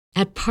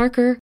At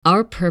Parker,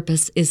 our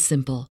purpose is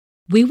simple.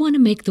 We want to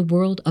make the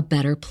world a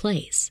better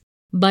place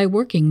by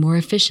working more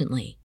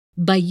efficiently,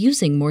 by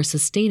using more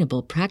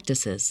sustainable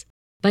practices,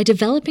 by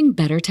developing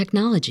better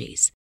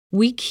technologies.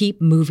 We keep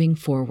moving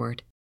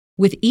forward.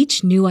 With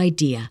each new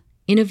idea,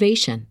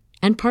 innovation,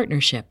 and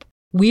partnership,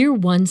 we're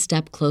one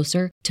step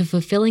closer to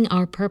fulfilling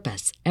our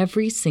purpose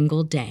every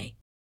single day.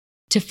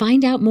 To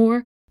find out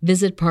more,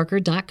 visit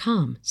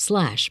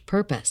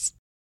parker.com/purpose.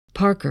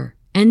 Parker,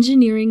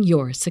 engineering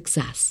your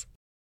success.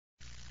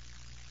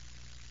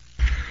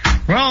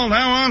 Well,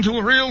 now on to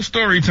a real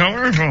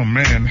storyteller. Oh,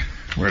 man,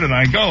 where did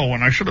I go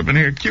when I should have been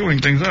here queuing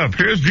things up?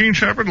 Here's Gene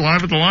Shepard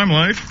live at the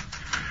Limelight,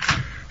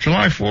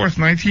 July 4th,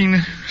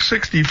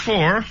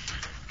 1964.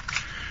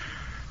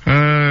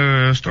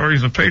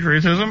 Stories of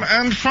patriotism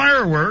and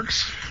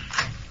fireworks.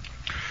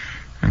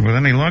 And with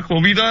any luck,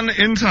 we'll be done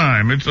in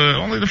time. It's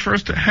only the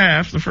first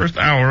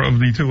hour of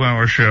the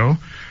 2-hour show.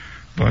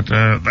 But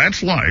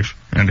that's life,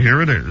 and here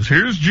it is.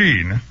 Here's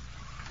Gene.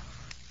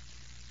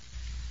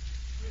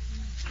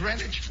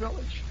 Greenwich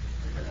Village,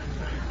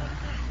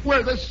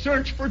 where the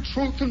search for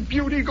truth and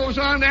beauty goes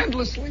on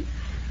endlessly.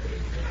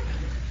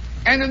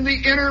 And in the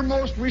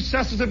innermost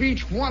recesses of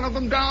each one of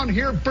them down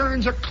here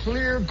burns a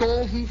clear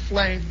golden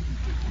flame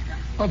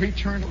of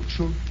eternal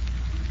truth.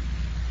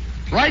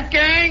 Right,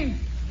 gang?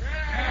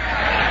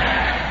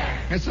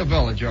 It's a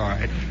village, all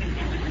right.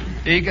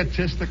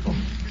 Egotistical.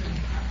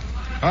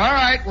 All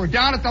right, we're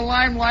down at the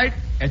Limelight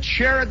at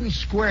Sheridan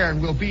Square,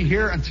 and we'll be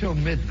here until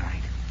midnight.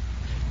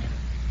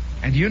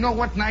 And do you know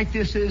what night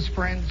this is,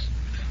 friends?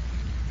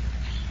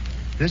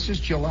 This is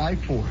July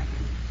 4th.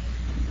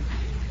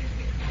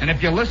 And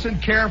if you listen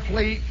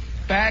carefully,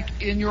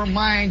 back in your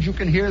mind, you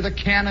can hear the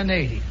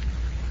cannonading,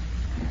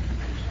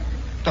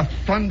 the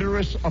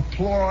thunderous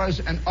applause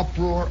and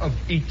uproar of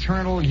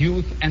eternal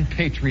youth and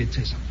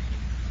patriotism.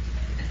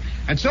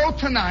 And so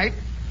tonight,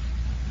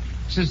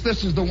 since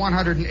this is the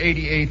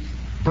 188th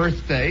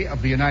birthday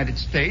of the United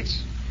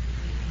States,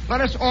 let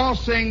us all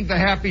sing the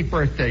happy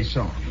birthday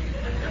song.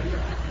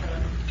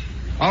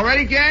 All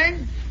ready,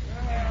 gang?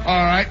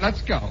 All right,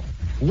 let's go.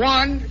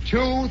 1,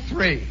 2,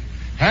 3.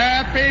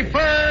 Happy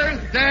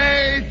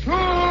birthday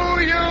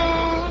to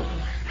you.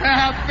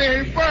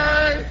 Happy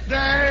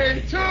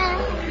birthday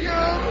to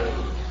you.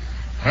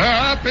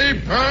 Happy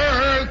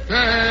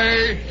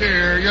birthday,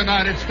 dear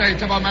United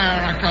States of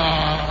America.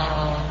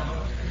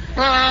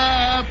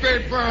 Happy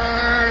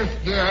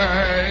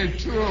birthday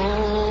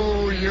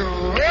to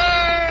you.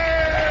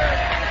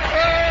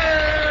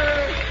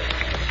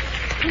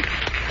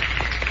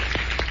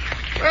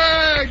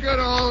 Hey, good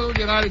old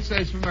United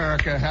States of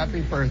America.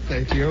 Happy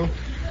birthday to you.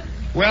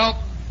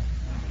 Well,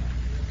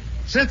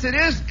 since it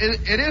is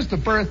the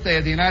birthday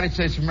of the United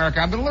States of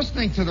America, I've been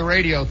listening to the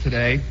radio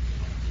today,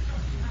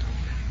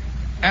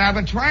 and I've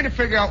been trying to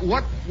figure out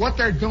what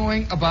they're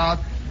doing about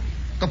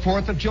the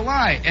 4th of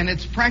July, and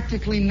it's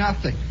practically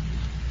nothing.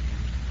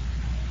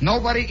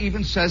 Nobody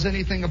even says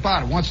anything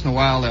about it. Once in a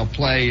while, they'll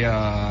play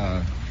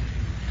Guy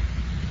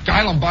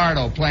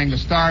Lombardo playing the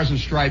Stars and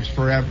Stripes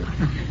Forever.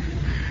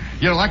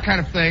 You know, that kind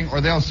of thing. Or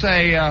they'll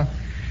say,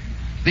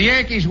 the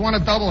Yankees won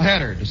a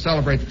doubleheader to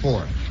celebrate the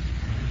 4th.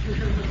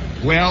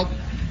 Well,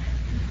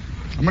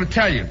 I'm going to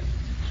tell you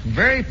a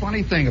very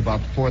funny thing about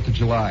the 4th of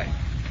July.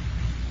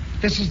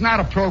 This is not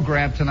a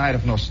program tonight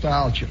of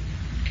nostalgia.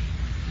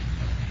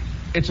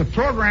 It's a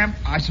program,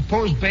 I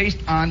suppose, based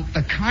on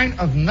the kind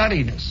of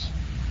nuttiness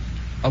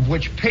of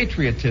which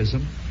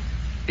patriotism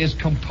is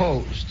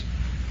composed.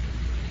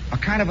 A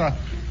kind of a...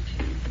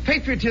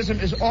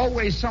 Patriotism is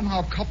always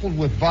somehow coupled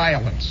with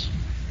violence.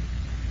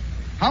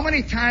 How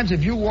many times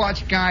have you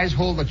watched guys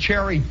hold a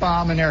cherry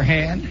bomb in their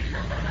hand?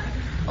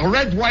 A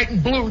red, white,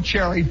 and blue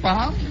cherry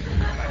bomb.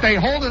 They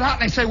hold it out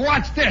and they say,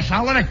 watch this,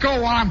 I'll let it go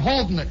while I'm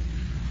holding it.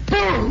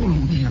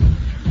 Boom!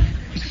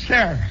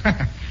 There.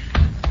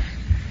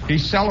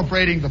 He's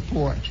celebrating the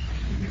 4th.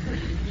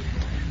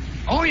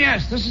 Oh,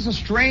 yes, this is a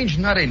strange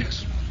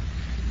nuttiness.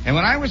 And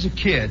when I was a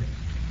kid,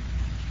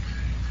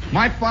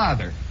 my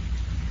father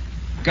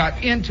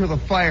got into the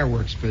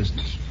fireworks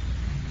business.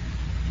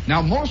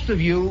 Now, most of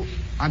you,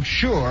 I'm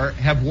sure,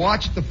 have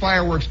watched the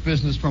fireworks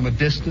business from a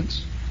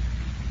distance,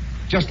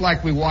 just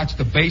like we watch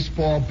the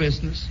baseball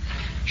business,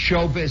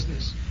 show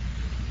business.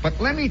 But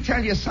let me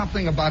tell you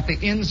something about the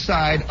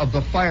inside of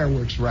the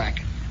fireworks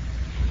racket.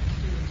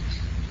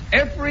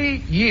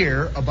 Every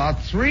year,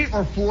 about 3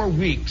 or 4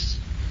 weeks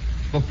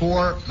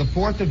before the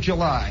 4th of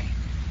July,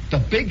 the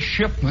big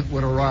shipment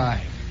would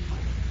arrive.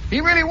 He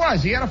really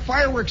was. He had a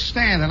fireworks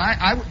stand, and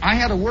I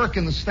had to work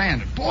in the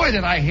stand. And boy,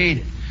 did I hate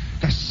it.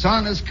 The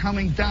sun is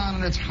coming down,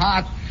 and it's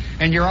hot,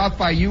 and you're out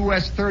by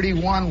US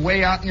 31,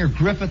 way out near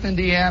Griffith,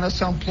 Indiana,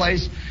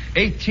 someplace.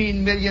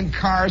 18 million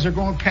cars are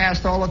going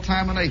past all the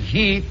time, and the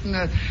heat and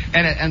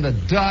the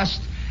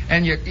dust.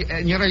 And you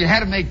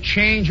had to make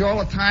change all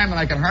the time, and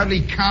I could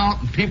hardly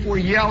count, and people were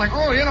yelling,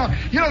 oh, you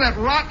know that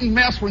rotten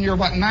mess when you're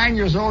about 9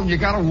 years old and you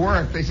got to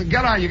work. They said,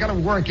 get out, you got to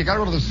work, you got to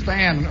go to the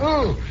stand.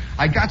 And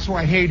I got so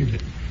I hated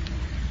it.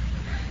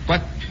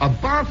 But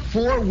about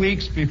 4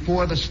 weeks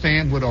before the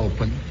stand would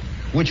open,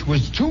 which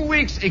was 2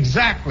 weeks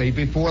exactly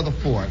before the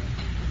 4th,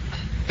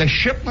 the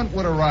shipment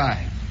would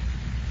arrive.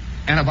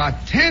 And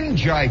about 10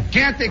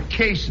 gigantic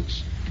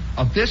cases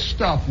of this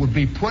stuff would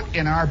be put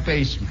in our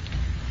basement.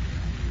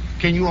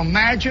 Can you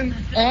imagine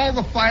all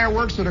the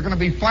fireworks that are going to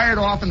be fired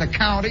off in the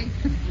county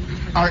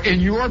are in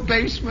your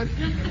basement?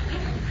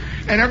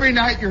 And every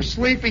night you're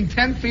sleeping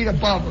 10 feet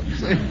above them.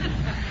 See?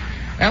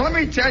 And let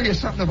me tell you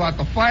something about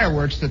the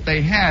fireworks that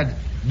they had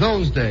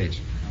those days.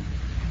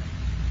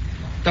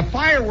 The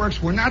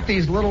fireworks were not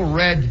these little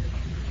red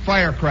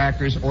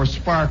firecrackers or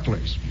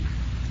sparklers.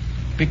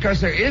 Because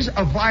there is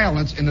a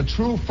violence in the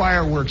true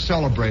fireworks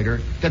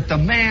celebrator that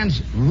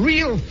demands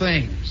real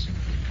things.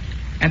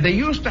 And they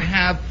used to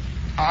have,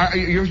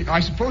 I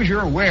suppose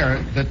you're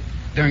aware that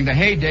during the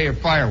heyday of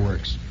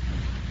fireworks,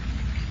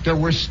 there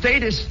were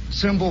status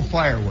symbol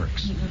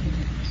fireworks.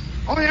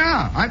 Oh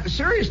yeah,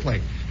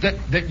 seriously.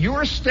 That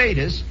your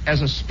status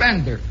as a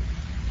spender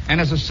and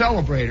as a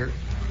celebrator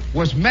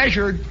was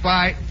measured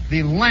by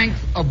the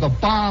length of the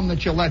bomb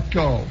that you let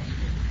go.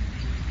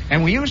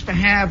 And we used to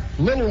have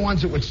little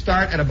ones that would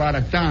start at about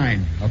a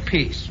dime a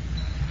piece.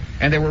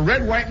 And they were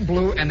red, white, and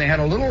blue, and they had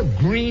a little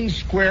green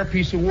square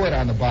piece of wood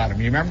on the bottom.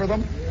 You remember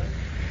them?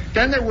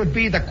 Then there would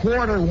be the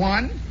quarter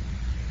one.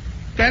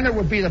 Then there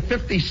would be the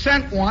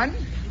 50-cent one.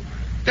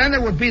 Then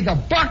there would be the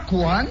buck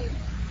one.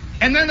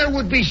 And then there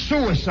would be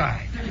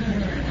suicide.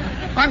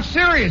 I'm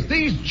serious.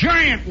 These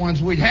giant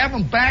ones, we'd have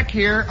them back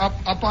here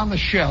up on the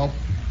shelf,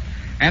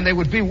 and they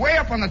would be way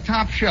up on the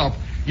top shelf.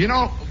 You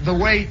know the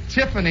way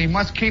Tiffany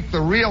must keep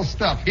the real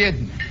stuff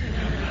hidden.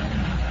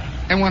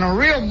 And when a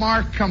real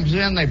mark comes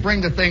in, they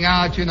bring the thing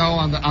out, you know,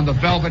 on the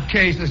velvet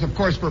case. This, of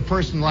course, for a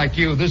person like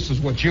you, this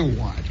is what you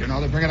want. You know,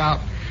 they bring it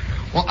out.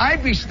 Well,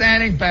 I'd be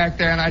standing back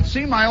there, and I'd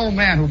see my old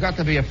man, who got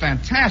to be a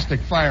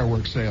fantastic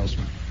fireworks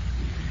salesman.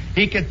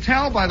 He could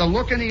tell by the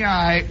look in the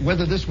eye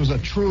whether this was a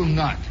true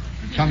nut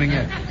coming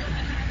in.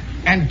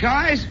 And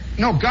guys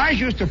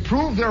used to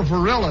prove their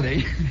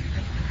virility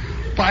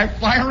by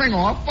firing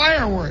off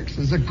fireworks.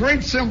 There's a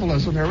great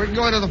symbolism here. We can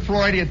go into the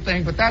Freudian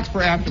thing, but that's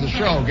for after the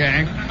show,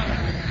 gang.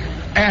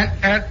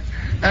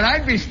 And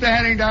I'd be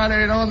standing down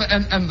there, you know,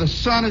 and the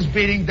sun is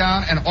beating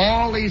down, and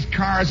all these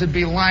cars would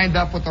be lined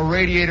up with the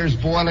radiators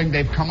boiling.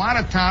 They've come out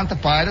of town to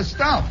buy the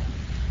stuff.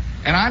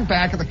 And I'm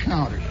back at the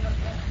counter.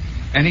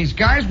 And these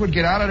guys would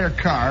get out of their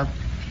car.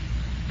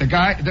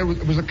 There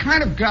was a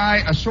kind of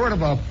guy, a sort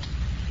of a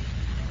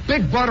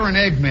big butter and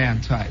egg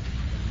man type,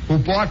 who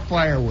bought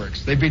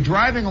fireworks. They'd be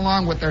driving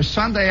along with their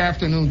Sunday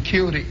afternoon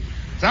cutie.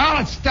 So,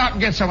 let's stop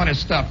and get some of this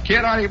stuff,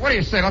 kid. What do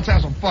you say? Let's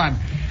have some fun.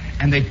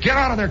 And they'd get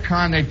out of their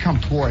car and they'd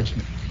come towards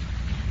me.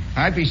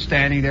 I'd be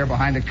standing there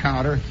behind the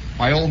counter.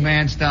 My old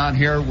man's down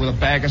here with a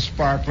bag of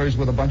sparklers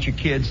with a bunch of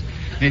kids.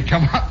 And he'd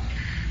come up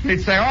and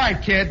he'd say, all right,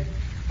 kid,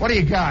 what do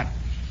you got?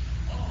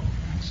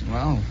 I said,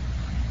 well,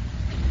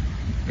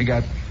 we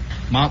got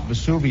Mount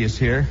Vesuvius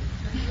here.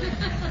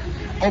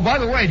 Oh, by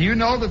the way, do you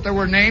know that there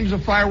were names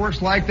of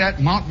fireworks like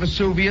that, Mount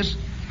Vesuvius?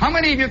 How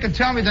many of you can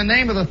tell me the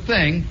name of the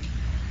thing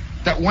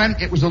that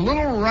it was a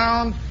little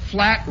round,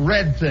 flat,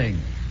 red thing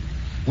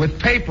with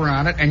paper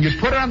on it, and you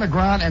put it on the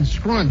ground and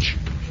scrunch?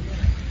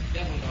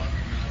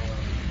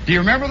 Do you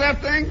remember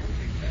that thing?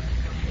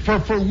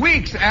 For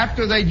weeks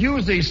after they'd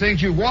use these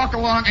things, you'd walk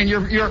along and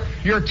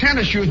your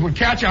tennis shoes would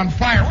catch on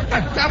fire. What the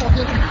devil?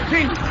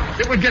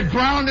 It would get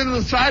ground into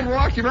the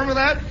sidewalk. Do you remember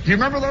that? Do you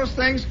remember those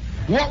things?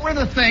 What were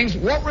the things?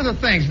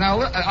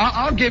 Now,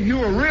 I'll give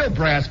you a real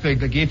brass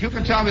fig, if you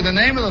can tell me the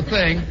name of the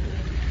thing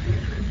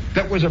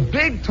that was a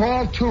big,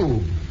 tall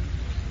tube,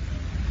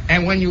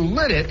 and when you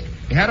lit it,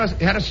 it had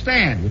a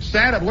stand. It would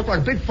stand up, looked like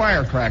a big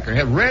firecracker. It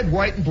had red,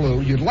 white, and blue.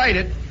 You'd light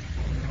it,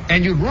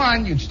 and you'd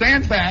run, you'd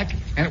stand back,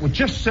 and it would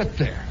just sit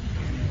there.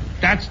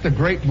 That's the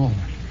great moment.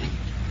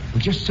 It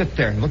would just sit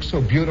there and look so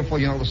beautiful.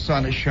 You know, the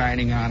sun is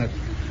shining on it,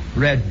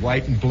 red,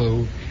 white, and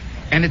blue,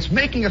 and it's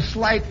making a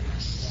slight,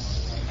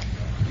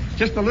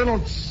 just a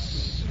little,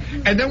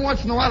 and then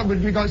once in a while it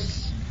would go,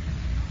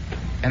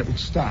 and it would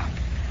stop.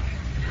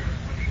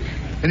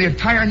 And the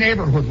entire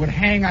neighborhood would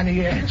hang on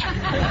the edge. You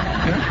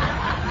know?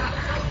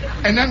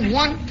 And then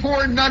one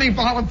poor nutty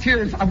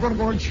volunteer, I'm going to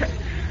go and check.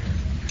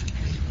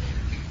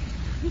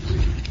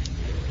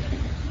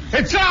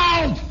 It's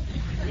out!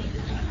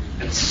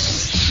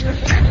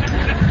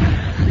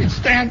 He'd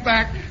stand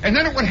back, and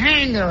then it would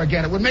hang there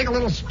again. It would make a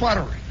little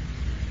sputtering.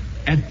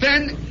 And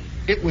then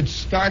it would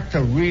start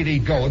to really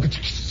go.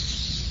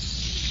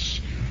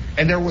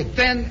 And there would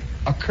then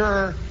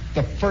occur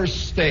the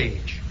first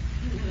stage.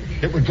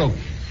 It would go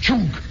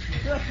chunk.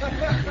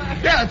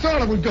 Yeah, that's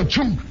all. It would go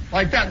chunk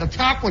like that. The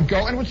top would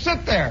go, and it would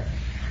sit there.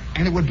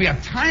 And it would be a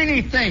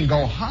tiny thing,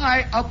 go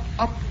high, up.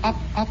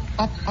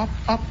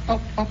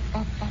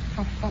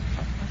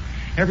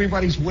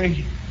 Everybody's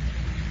waiting.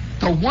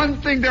 The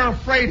one thing they're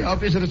afraid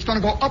of is that it's going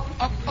to go up.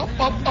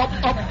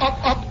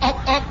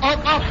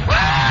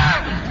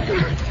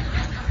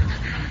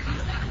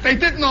 They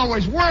didn't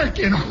always work,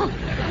 you know.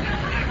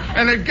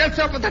 And it gets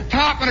up at the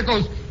top and it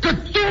goes,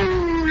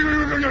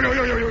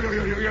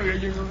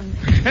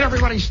 and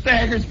everybody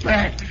staggers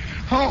back.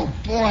 Oh,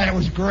 boy, it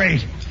was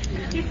great.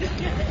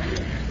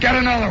 Get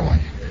another one.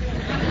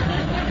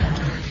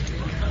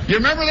 You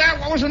remember that?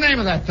 What was the name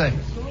of that thing?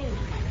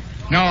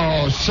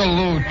 No,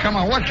 Salute. Come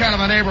on, what kind of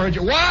a neighborhood?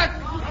 What?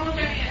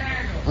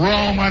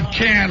 Roman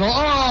Candle.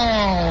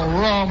 Oh,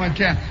 Roman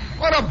Candle.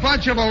 What a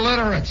bunch of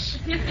illiterates.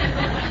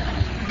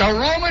 The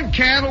Roman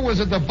candle was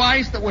a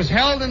device that was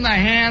held in the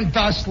hand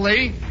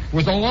thusly,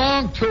 with a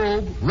long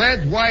tube,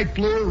 red, white,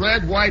 blue,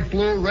 red, white,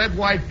 blue, red,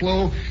 white,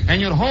 blue,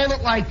 and you'd hold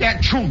it like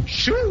that, choom,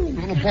 shoo,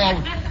 little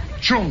ball,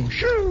 choom,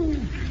 shoo,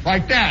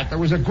 like that. There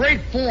was a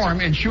great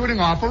form in shooting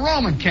off a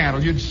Roman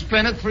candle. You'd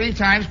spin it 3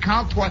 times,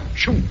 count twice,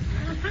 choom.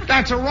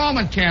 That's a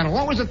Roman candle.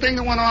 What was the thing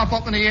that went off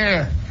up in the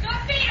air?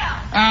 Torpedo!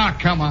 Ah,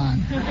 come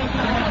on.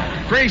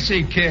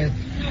 Greasy kid.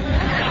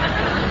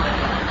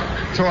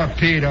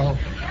 Torpedo.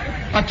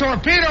 A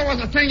torpedo was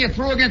a thing you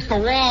threw against the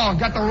wall and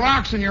got the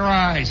rocks in your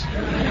eyes.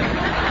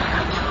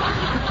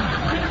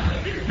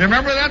 You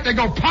remember that? They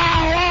go,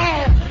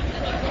 pow!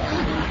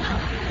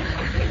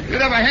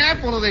 You'd have a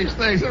handful of these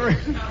things.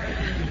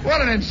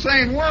 What an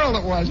insane world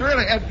it was,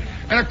 really.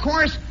 And of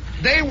course,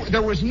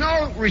 there was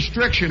no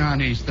restriction on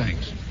these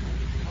things.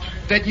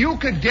 That you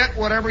could get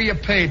whatever you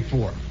paid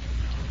for.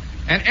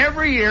 And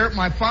every year,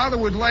 my father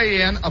would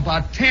lay in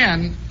about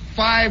 10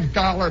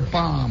 $5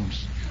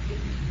 bombs.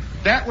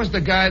 That was the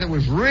guy that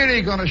was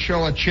really going to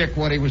show a chick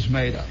what he was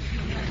made of.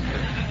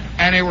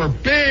 And they were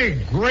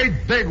big,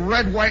 great big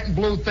red, white, and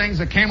blue things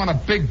that came on a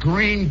big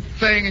green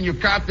thing, and you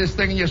got this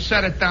thing and you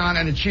set it down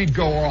and she'd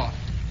go off.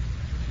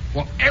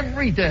 Well,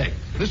 every day,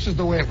 this is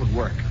the way it would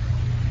work.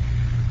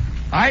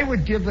 I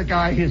would give the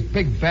guy his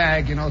big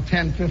bag,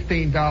 $10,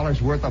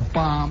 $15 worth of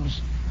bombs,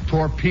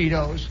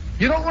 torpedoes.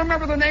 You don't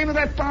remember the name of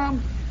that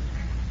bomb?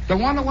 The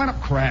one that went up?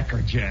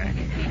 Cracker Jack.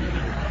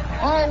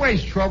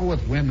 Always trouble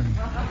with women.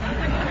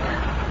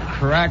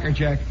 Cracker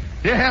Jack.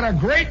 It had a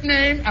great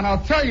name, and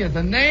I'll tell you,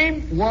 the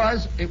name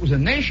was a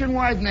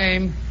nationwide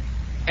name,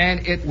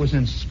 and it was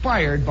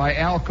inspired by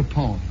Al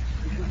Capone.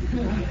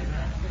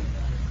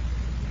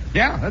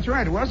 Yeah, that's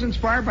right. It was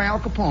inspired by Al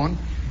Capone,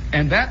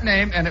 and that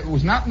name, and it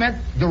was not meant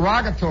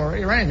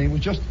derogatory or anything.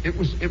 It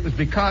was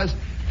because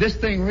this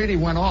thing really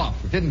went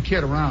off. It didn't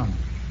kid around.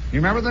 You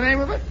remember the name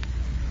of it?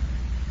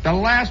 The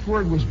last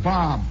word was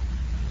bomb.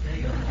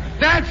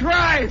 That's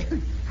right.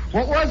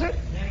 What was it?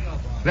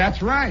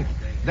 That's right.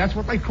 That's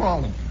what they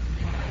called them.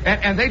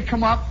 And they'd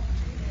come up,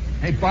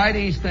 they'd buy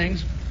these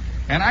things,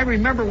 and I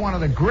remember one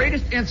of the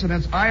greatest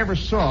incidents I ever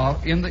saw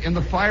in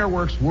the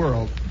fireworks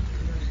world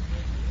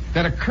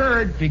that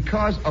occurred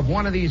because of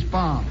one of these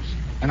bombs.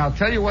 And I'll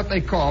tell you what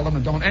they called them,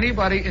 and don't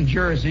anybody in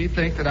Jersey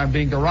think that I'm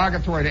being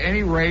derogatory to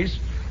any race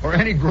or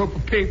any group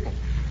of people.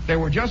 They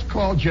were just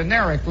called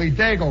generically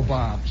Dago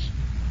bombs.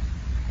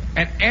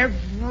 And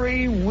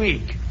every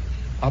week,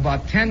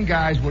 about 10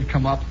 guys would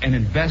come up and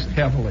invest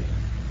heavily.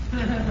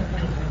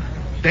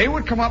 They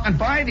would come up and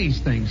buy these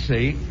things,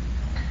 see?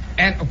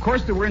 And, of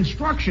course, there were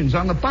instructions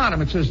on the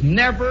bottom. It says,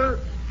 never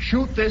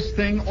shoot this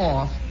thing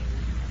off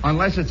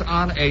unless it's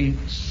on a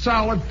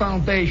solid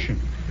foundation.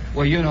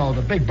 Well,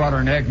 the big butter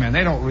and egg men,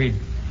 they don't read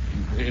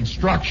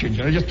instructions.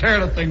 They just tear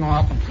the thing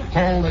off and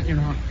hold it,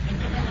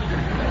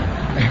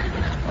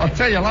 I'll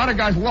tell you, a lot of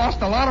guys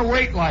lost a lot of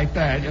weight like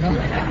that,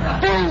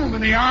 Boom,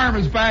 and the arm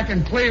is back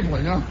in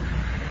Cleveland,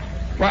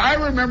 Well, I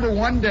remember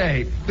one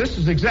day, this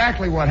is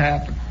exactly what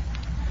happened.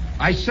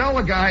 I sell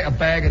a guy a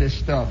bag of this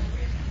stuff,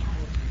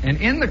 and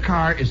in the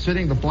car is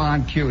sitting the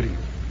blonde cutie,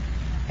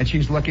 and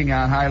she's looking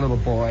out, hi, little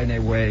boy, and they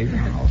wave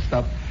and all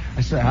stuff.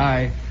 I say,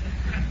 hi.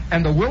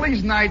 And the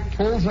Willie's Night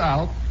pulls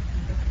out.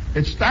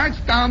 It starts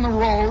down the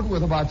road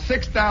with about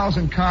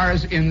 6,000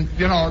 cars in,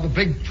 the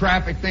big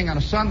traffic thing on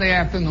a Sunday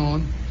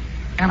afternoon,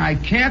 and I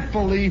can't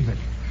believe it.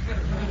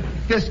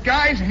 This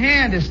guy's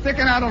hand is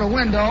sticking out of the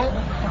window.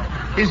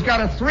 He's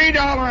got a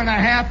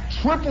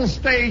 $3.50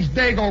 triple-stage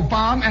Dago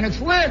bomb, and it's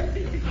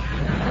lit.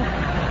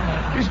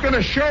 He's going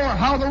to show her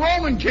how the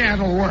Roman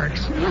candle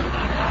works.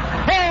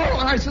 Oh,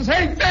 and I says,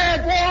 hey,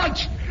 Dad,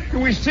 watch.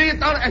 And we see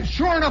it, and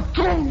sure enough,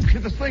 boom,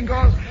 this thing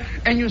goes,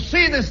 and you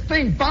see this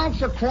thing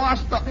bounce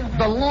across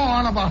the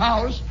lawn of a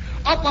house,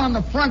 up on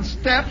the front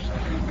steps,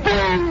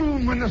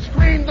 boom, and the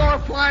screen door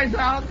flies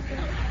out,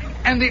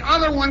 and the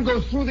other one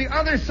goes through the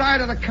other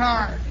side of the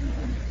car.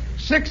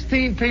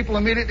 16 people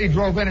immediately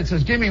drove in and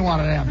says, give me one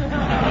of them.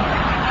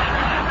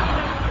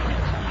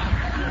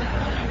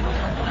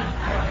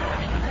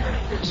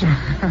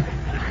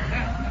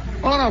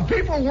 Oh, no,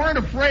 people weren't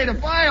afraid of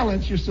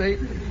violence, you see.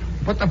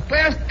 But the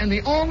best and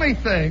the only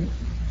thing,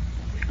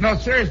 no,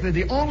 seriously,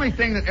 the only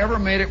thing that ever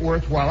made it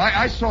worthwhile,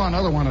 I saw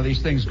another one of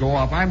these things go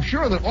off. I'm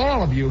sure that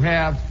all of you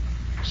have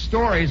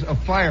stories of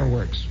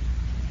fireworks.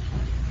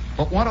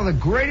 But one of the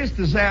greatest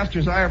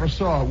disasters I ever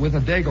saw with a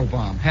Dago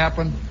bomb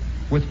happened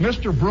with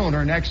Mr.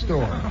 Bruner next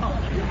door.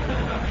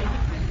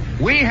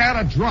 We had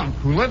a drunk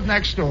who lived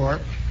next door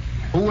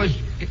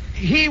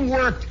he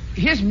worked,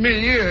 his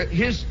milieu,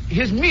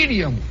 his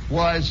medium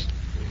was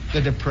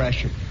the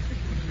Depression.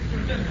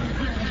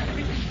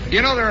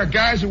 There are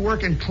guys who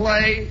work in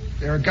clay,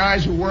 there are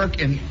guys who work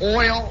in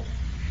oil.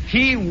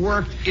 he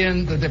worked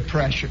in the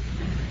Depression.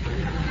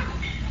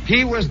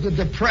 He was the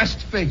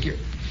depressed figure,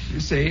 you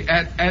see.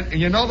 And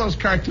you know those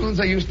cartoons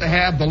I used to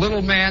have, the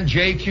little man,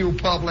 J.Q.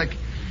 Public?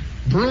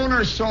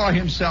 Bruner saw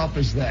himself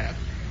as that.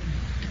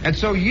 And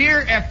so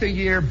year after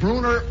year,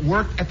 Bruner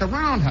worked at the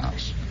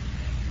Roundhouse.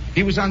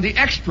 He was on the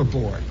extra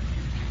board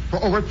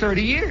for over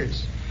 30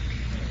 years.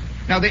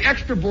 Now, the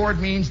extra board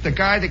means the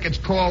guy that gets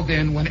called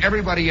in when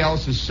everybody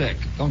else is sick,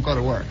 don't go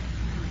to work.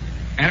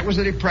 And it was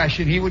a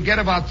Depression. He would get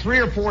about 3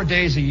 or 4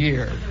 days a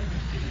year.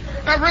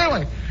 Not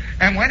really.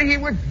 And when he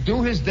would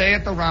do his day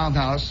at the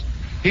Roundhouse,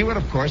 he would,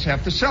 of course,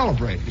 have to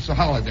celebrate. It's a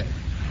holiday.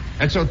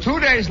 And so 2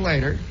 days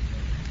later,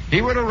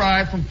 he would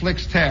arrive from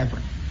Flick's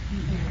Tavern,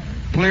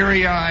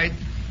 bleary-eyed,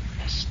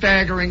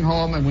 staggering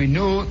home, and we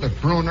knew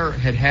that Bruner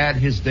had had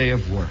his day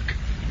of work.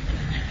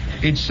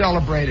 He'd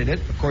celebrated it.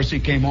 Of course, he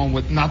came home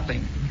with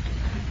nothing.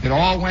 It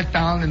all went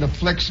down in the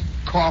Flick's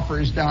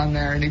coffers down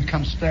there, and he'd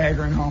come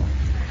staggering home.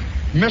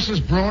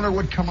 Mrs. Bruner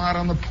would come out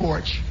on the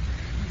porch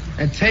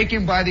and take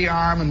him by the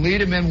arm and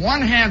lead him in,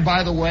 one hand,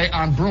 by the way,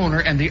 on Bruner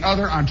and the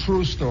other on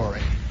True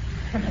Story.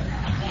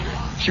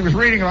 She was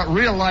reading about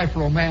real-life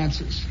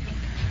romances.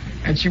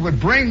 And she would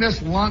bring this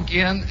lunk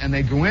in, and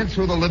they'd go in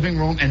through the living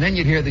room, and then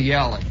you'd hear the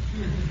yelling.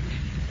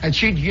 And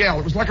she'd yell.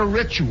 It was like a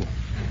ritual.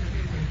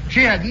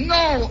 She had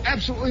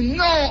absolutely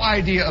no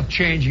idea of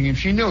changing him.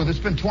 She knew, it's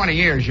been 20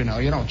 years, you know,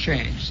 you don't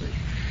change, see.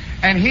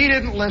 And he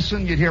didn't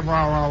listen. You'd hear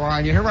wah, wah, wah,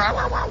 and you'd hear wah,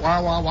 wah, wah,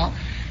 wah, wah, wah.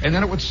 And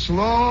then it would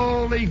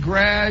slowly,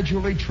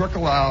 gradually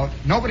trickle out.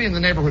 Nobody in the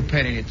neighborhood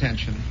paid any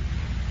attention.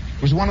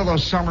 It was one of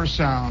those summer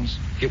sounds.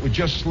 It would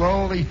just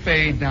slowly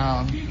fade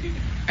down,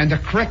 and the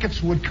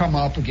crickets would come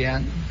up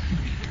again.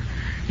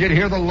 You'd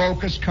hear the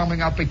locusts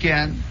coming up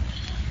again,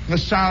 the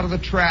sound of the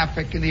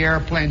traffic and the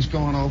airplanes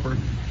going over,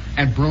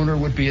 and Bruner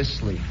would be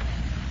asleep.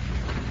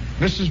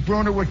 Mrs.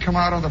 Bruner would come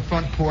out on the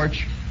front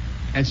porch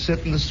and sit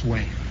in the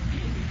swing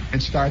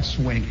and start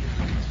swinging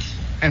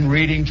and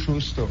reading True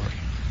Story.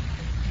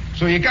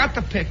 So you got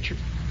the picture.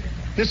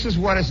 This is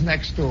what is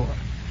next door.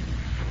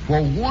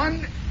 Well,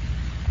 one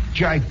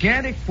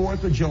gigantic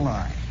 4th of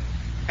July,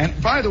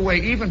 and by the way,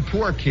 even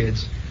poor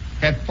kids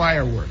had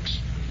fireworks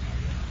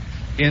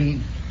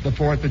in the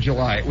 4th of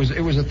July. It was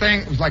a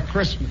thing. It was like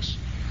Christmas.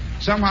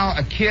 Somehow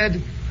a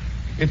kid,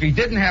 if he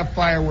didn't have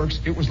fireworks,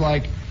 it was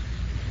like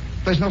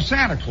there's no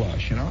Santa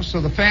Claus, you know.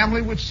 So the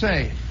family would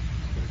say,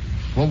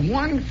 well,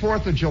 one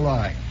 4th of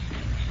July,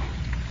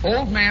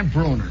 old man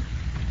Bruner,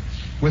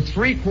 with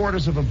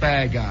 3/4 of a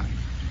bag on,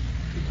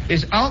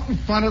 is out in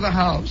front of the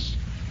house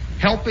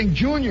helping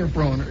Junior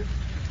Bruner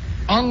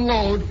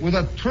unload with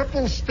a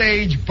triple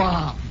stage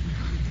bomb.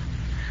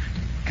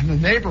 And the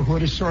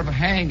neighborhood is sort of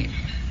hanging,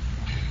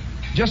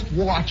 just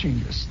watching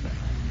this thing.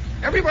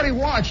 Everybody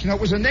watched. You know,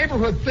 it was a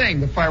neighborhood thing,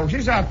 the fireworks.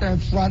 He's out there in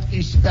front.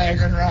 He's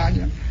staggering around.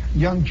 You know,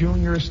 young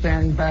Junior is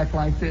standing back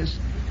like this.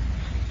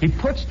 He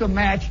puts the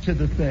match to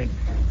the thing.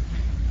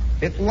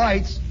 It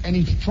lights, and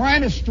he's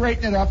trying to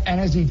straighten it up, and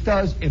as he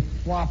does, it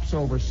flops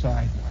over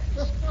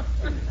sideways.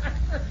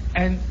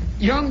 And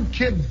young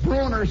kid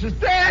Bruner says,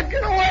 Dad,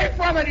 get away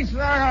from it. He says,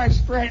 all right,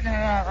 straighten it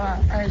out.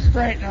 All right,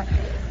 straighten it out.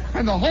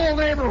 And the whole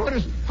neighborhood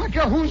is,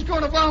 who's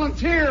going to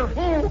volunteer?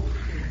 Who? All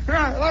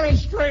right, let me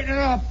straighten it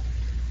up.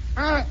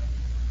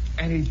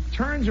 And he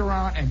turns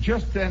around, and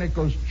just then it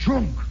goes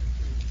chunk.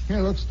 He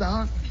looks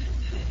down,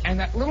 and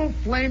that little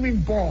flaming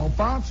ball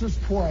bounces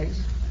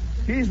twice.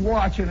 He's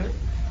watching it.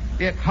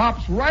 It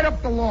hops right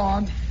up the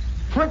lawn,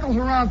 trickles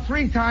around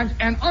 3 times,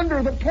 and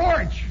under the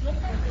porch.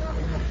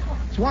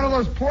 It's one of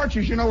those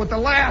porches, you know, with the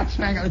lats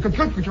hanging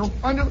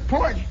under the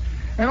porch.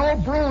 And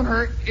old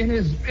Bruner, in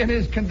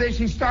his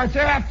condition, he starts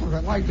after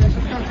it like this.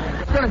 He's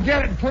going to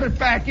get it and put it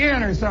back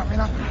in or something, you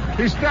know.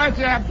 He starts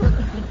after it,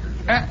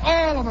 and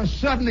all of a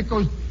sudden it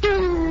goes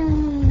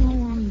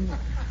doom.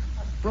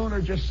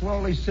 Bruner just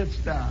slowly sits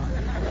down.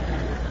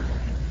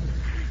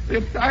 The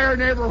entire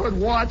neighborhood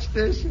watched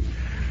this.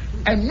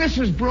 And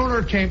Mrs.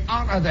 Bruner came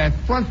out of that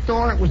front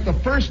door. It was the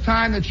first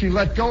time that she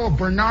let go of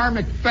Bernard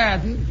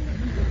McFadden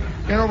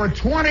in over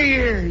 20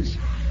 years.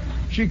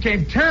 She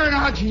came tearing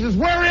out. She says,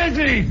 where is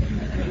he?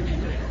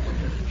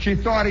 She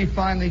thought he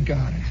finally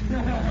got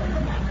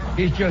it.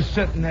 He's just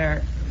sitting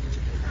there.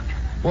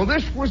 Well,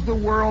 this was the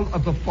world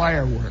of the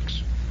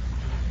fireworks.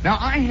 Now,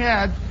 I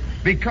had,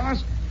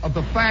 because of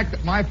the fact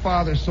that my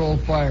father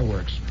sold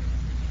fireworks,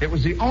 it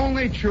was the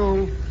only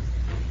true,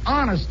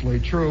 honestly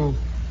true,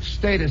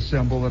 status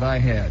symbol that I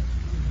had.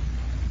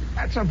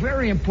 That's a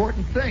very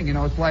important thing, you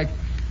know. It's like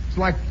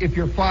if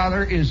your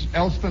father is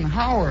Elston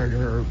Howard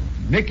or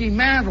Mickey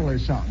Mantle or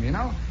something, you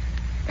know.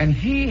 And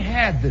he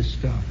had this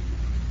stuff.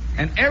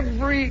 And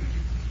every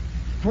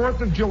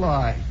 4th of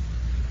July,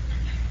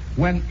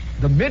 when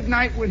the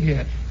midnight would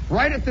hit,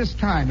 right at this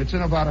time, it's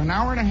in about an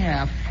hour and a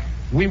half,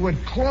 we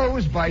would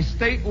close by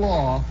state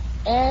law,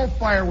 all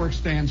fireworks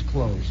stands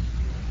closed.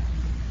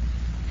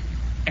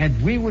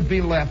 And we would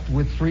be left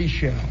with 3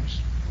 shelves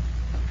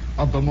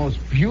of the most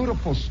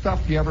beautiful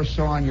stuff you ever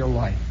saw in your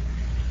life.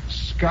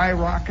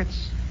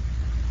 Skyrockets,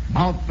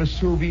 Mount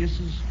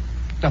Vesuviuses,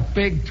 the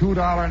big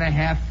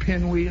 $2.50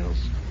 pinwheels,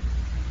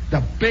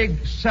 the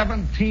big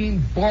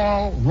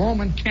 17-ball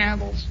Roman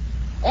candles,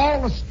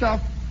 all the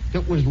stuff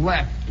that was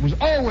left. It was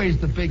always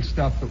the big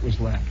stuff that was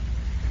left.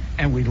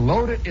 And we'd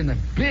load it in a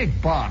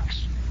big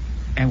box,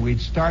 and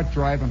we'd start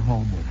driving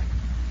home with it.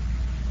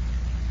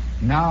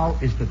 Now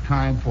is the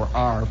time for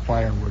our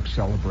fireworks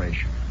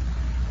celebration.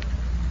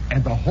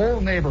 And the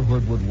whole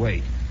neighborhood would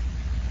wait.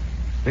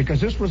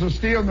 Because this was a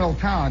steel mill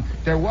town,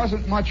 there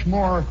wasn't much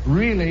more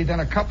really than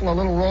a couple of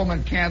little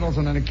Roman candles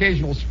and an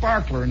occasional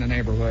sparkler in the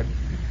neighborhood.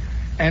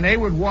 And they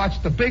would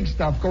watch the big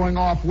stuff going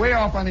off way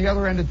off on the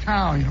other end of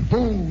town. You know,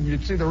 boom,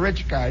 you'd see the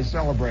rich guys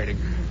celebrating.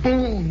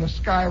 Boom, the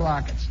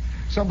skyrockets.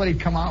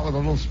 Somebody'd come out with a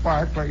little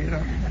sparkler, you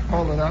know,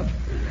 hold it up.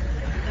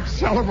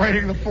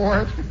 Celebrating the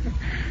 4th.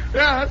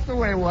 Yeah, that's the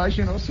way it was,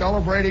 you know,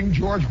 celebrating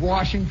George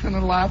Washington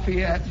and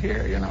Lafayette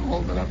here, you know,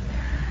 hold it up.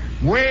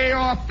 Way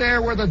off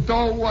there where the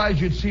dough was,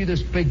 you'd see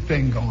this big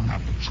thing going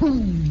up.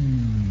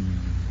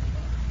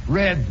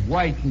 Red,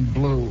 white, and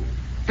blue.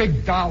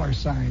 Big dollar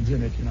signs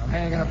in it, you know,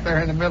 hanging up there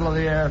in the middle of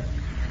the air.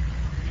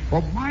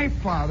 Well, my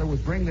father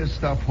would bring this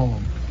stuff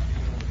home.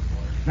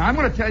 Now, I'm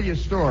going to tell you a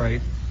story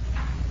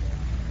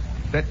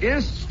that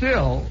is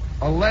still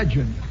a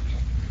legend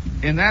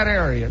in that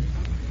area.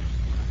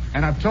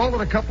 And I've told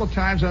it a couple of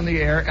times on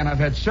the air, and I've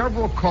had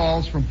several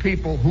calls from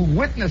people who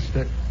witnessed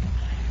it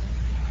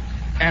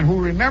and who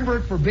remember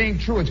it for being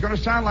true. It's going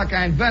to sound like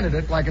I invented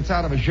it, like it's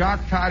out of a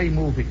Jacques Tati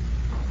movie.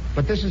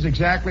 But this is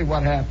exactly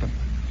what happened.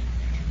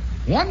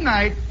 One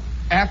night,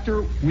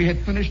 after we had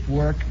finished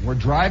work, we're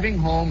driving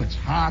home, it's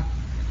hot.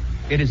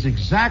 It is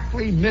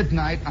exactly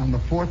midnight on the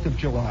 4th of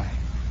July.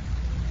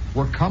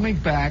 We're coming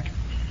back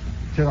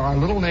to our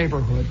little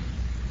neighborhood,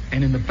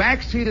 and in the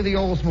back seat of the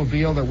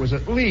Oldsmobile, there was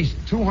at least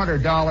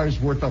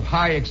 $200 worth of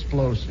high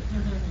explosive.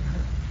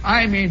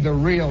 I mean the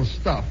real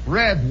stuff.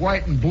 Red,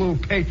 white, and blue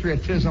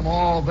patriotism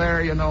all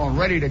there, you know, and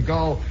ready to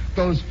go,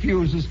 those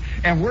fuses.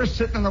 And we're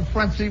sitting in the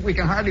front seat. We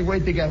can hardly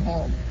wait to get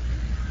home.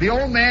 The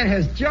old man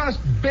has just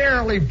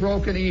barely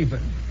broken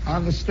even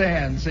on the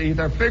stand. See,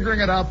 they're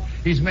figuring it up.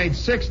 He's made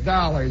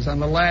 $6 on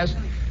the last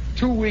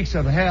 2 weeks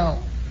of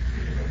hell.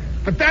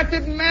 But that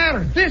didn't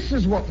matter. This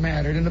is what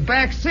mattered in the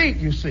back seat,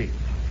 you see.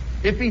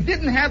 If he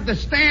didn't have the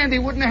stand, he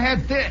wouldn't have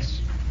had this.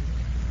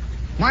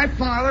 My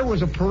father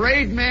was a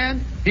parade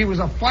man. He was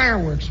a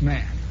fireworks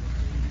man.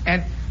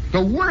 And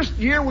the worst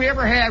year we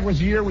ever had was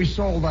the year we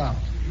sold out.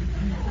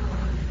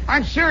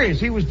 I'm serious.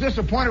 He was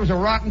disappointed. It was a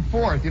rotten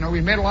 4th. You know, we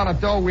made a lot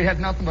of dough. We had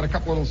nothing but a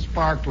couple of little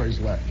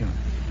sparklers left, you know.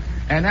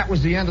 And that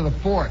was the end of the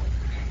 4th.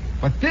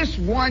 But this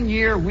one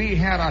year, we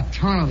had a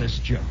ton of this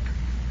junk.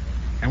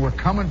 And we're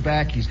coming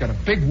back. He's got a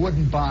big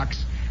wooden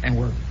box. And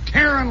we're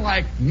tearing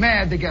like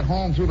mad to get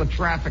home through the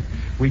traffic.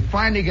 We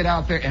finally get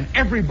out there, and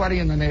everybody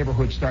in the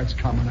neighborhood starts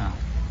coming out.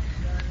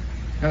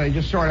 You know, they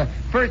just sort of,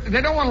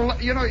 they don't want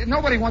to, you know,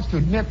 nobody wants to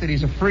admit that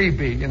he's a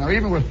freebie, you know,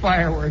 even with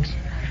fireworks,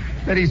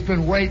 that he's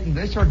been waiting.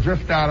 They sort of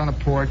drift out on the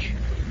porch.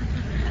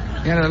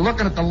 You know, they're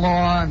looking at the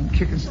lawn,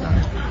 kicking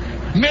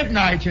stuff.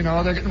 Midnight, you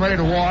know, they're getting ready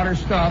to water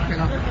stuff, you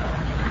know.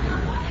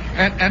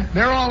 And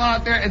they're all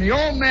out there, and the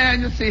old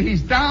man, you see,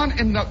 he's down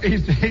in the,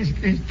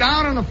 he's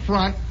down in the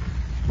front,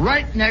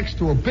 right next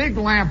to a big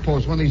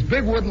lamppost, one of these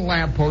big wooden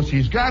lampposts.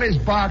 He's got his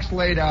box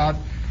laid out,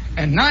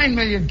 and 9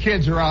 million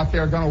kids are out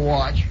there going to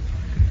watch.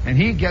 And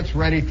he gets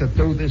ready to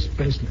do this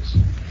business.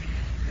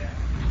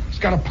 He's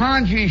got a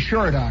pongee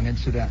shirt on,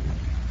 incidentally.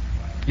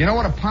 You know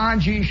what a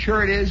pongee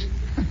shirt is?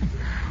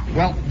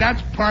 Well,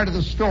 that's part of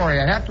the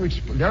story. I have to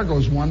explain. There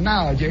goes one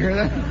now. Did you hear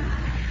that?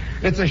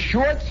 It's a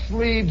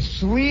short-sleeved,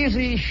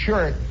 sleazy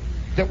shirt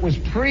that was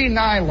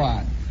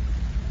pre-nylon.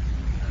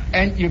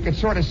 And you could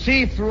sort of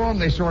see through them.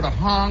 They sort of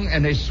hung,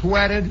 and they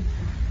sweated.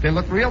 They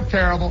looked real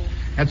terrible.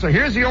 And so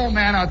here's the old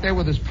man out there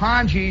with his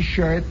pongee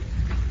shirt,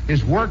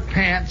 his work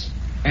pants,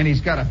 and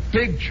he's got a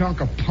big chunk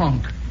of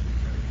punk,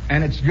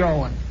 and it's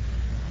going.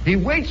 He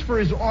waits for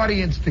his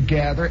audience to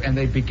gather, and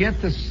they begin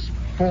to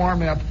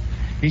form up.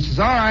 He says,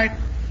 all right,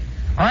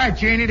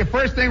 Jeannie, the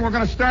first thing we're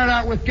going to start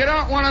out with, get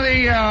out one of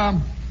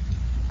the,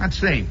 let's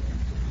see,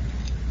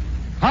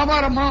 how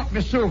about a Mount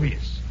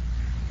Vesuvius?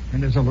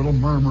 And there's a little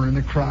murmur in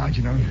the crowd,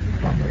 you know,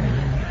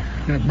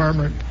 and a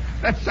murmur.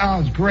 That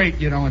sounds great,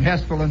 you know, in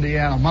Hestville,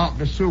 Indiana, Mount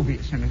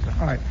Vesuvius. And he says,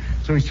 all right.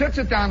 So he sets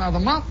it down. Now, the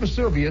Mount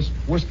Vesuvius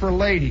was for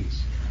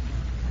ladies.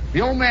 The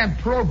old man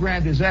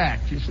programmed his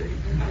act, you see.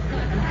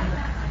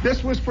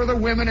 This was for the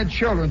women and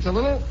children. It's a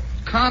little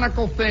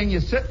conical thing. You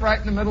sit right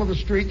in the middle of the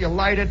street, you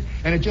light it,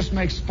 and it just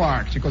makes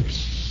sparks. It goes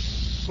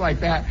psss,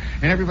 like that,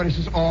 and everybody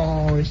says,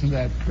 oh, isn't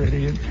that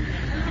pretty? And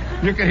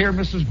you can hear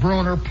Mrs.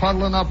 Bruner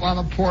puddling up on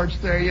the porch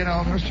there, you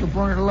know. Mr.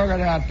 Bruner, look at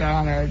that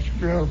down there. It's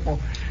beautiful.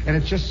 And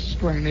it's just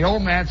spring. The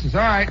old man says,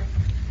 all right,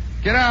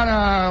 get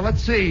out,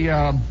 let's see,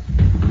 how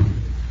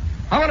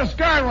about a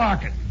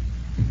skyrocket?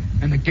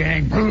 And the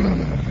gang,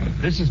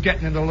 this is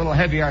getting into a little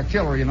heavy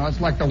artillery, you know.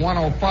 It's like the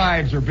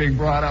 105s are being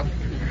brought up.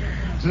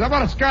 He says, how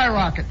about a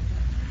skyrocket?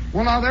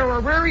 Well, now, there were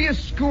various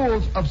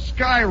schools of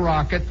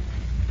skyrocket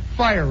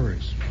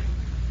firers.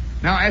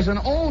 Now, as an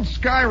old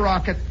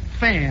skyrocket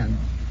fan,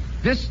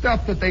 This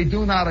stuff that they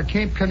do now at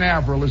Cape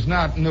Canaveral is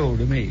not new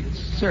to me. It's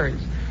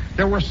serious.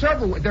 There were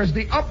several. There's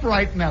the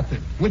upright method,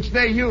 which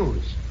they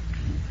use.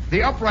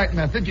 The upright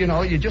method, you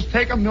know, you just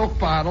take a milk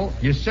bottle,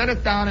 you set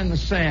it down in the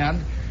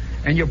sand,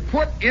 and you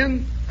put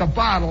in the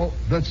bottle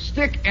the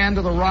stick end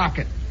of the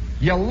rocket.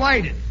 You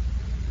light it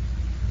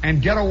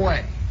and get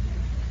away.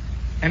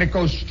 And it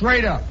goes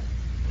straight up.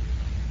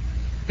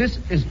 This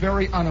is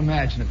very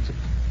unimaginative.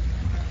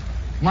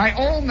 My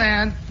old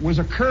man was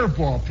a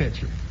curveball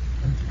pitcher.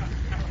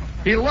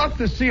 He loved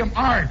to see him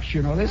arch,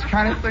 you know, this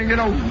kind of thing, you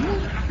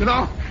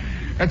know.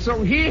 And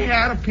so he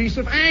had a piece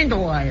of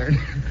angle iron,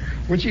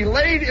 which he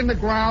laid in the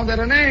ground at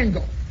an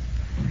angle.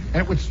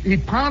 And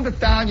he'd pound it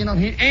down, you know,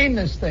 he'd aim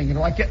this thing, you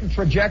know, like getting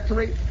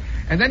trajectory.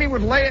 And then he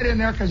would lay it in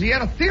there because he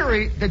had a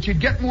theory that you'd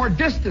get more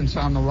distance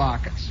on the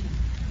rockets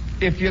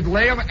if you'd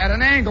lay them at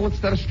an angle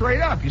instead of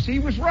straight up. You see, he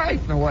was right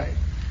in a way.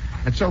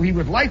 And so he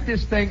would light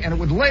this thing, and it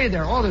would lay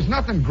there. Oh, there's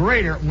nothing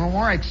greater,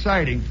 more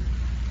exciting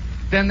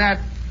than that.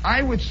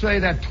 I would say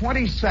that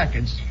 20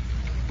 seconds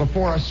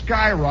before a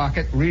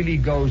skyrocket really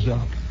goes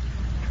up.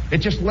 It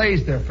just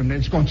lays there from there.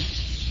 It's going,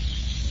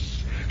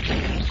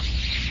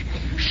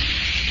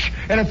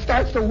 and it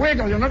starts to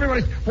wiggle. You know,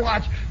 everybody's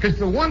watch, because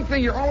the one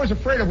thing you're always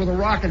afraid of with a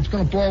rocket, it's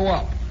going to blow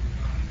up.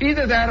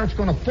 Either that or it's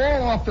going to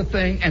fall off the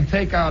thing and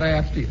take out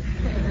after you.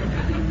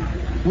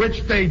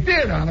 Which they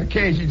did on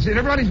occasion. See,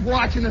 everybody's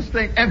watching this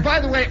thing. And by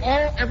the way,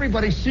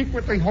 everybody's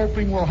secretly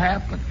hoping will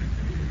happen.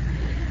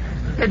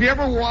 Have you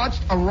ever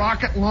watched a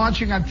rocket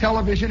launching on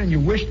television and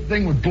you wish the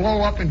thing would blow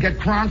up and get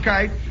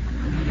Cronkite?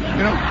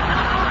 You know?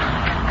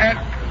 And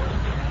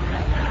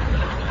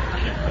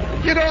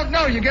you don't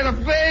know. You get a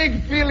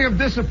vague feeling of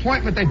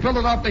disappointment. They build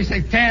it up. They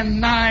say 10,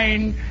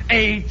 9,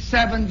 8,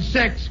 7,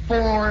 6,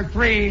 4,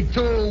 3,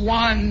 2,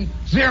 1,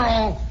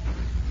 0.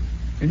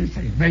 And you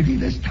say, maybe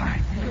this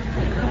time.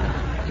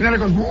 And then it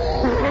goes,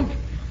 whoop.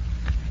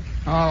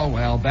 Oh,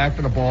 well, back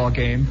to the ball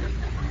game.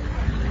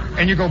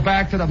 And you go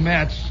back to the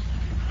Mets,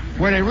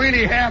 where they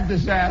really have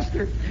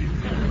disaster.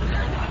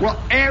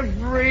 Well,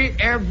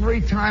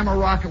 every time a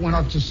rocket went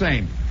up, it's the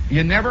same.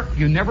 You never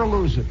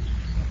lose it.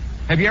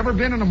 Have you ever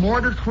been in a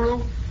mortar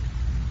crew?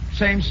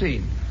 Same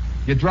scene.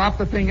 You drop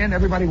the thing in,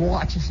 everybody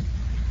watches it.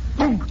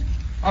 Boom!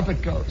 Up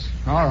it goes.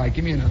 All right,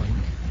 give me another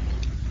one.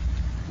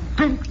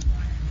 Boom!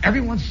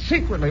 Everyone's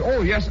secretly,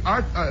 oh yes,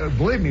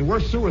 believe me,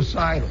 we're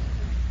suicidal.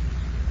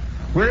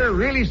 We're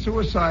really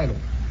suicidal.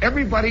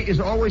 Everybody is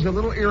always a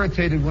little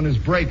irritated when his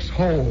brakes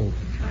hold.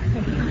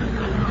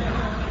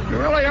 They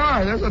really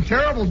are. There's a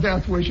terrible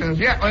death wish.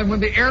 Yeah, and when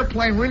the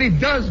airplane really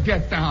does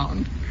get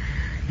down,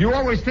 you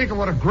always think of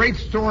what a great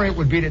story it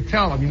would be to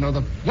tell them. You know,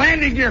 the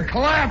landing gear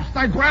collapsed.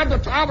 I grabbed the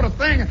top of the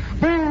thing, and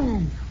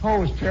boom! Oh, it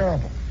was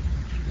terrible.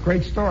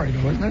 Great story,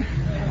 though, isn't it?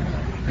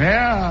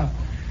 Yeah.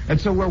 And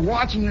so we're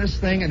watching this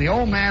thing, and the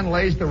old man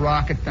lays the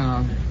rocket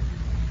down.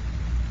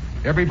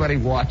 Everybody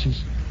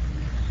watches.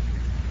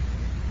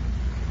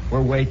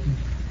 We're waiting.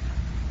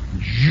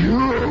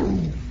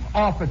 Zoom!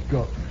 Off it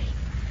goes.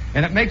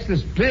 And it makes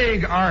this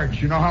big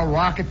arch. You know how a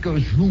rocket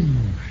goes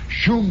zoom,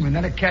 zoom, and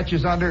then it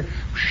catches under.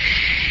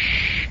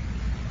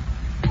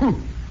 Poof.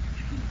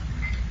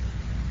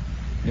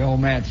 The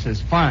old man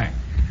says, fine.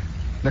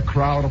 The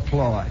crowd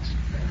applauds.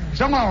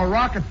 Somehow a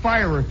rocket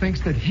firer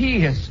thinks that he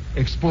has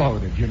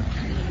exploded, you know.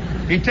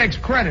 He takes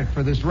credit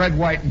for this red,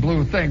 white, and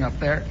blue thing up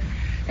there.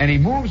 And he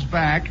moves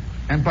back,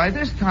 and by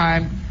this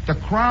time, the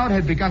crowd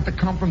had begun to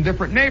come from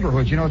different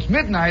neighborhoods. You know, it's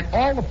midnight,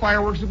 all the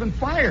fireworks have been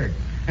fired.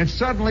 And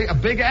suddenly a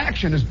big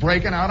action is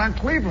breaking out on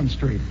Cleveland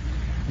Street.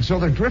 And so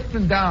they're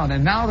drifting down,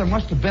 and now there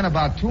must have been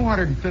about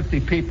 250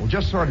 people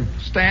just sort of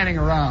standing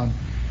around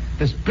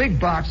this big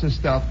box of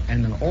stuff,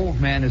 and an old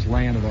man is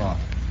laying it off.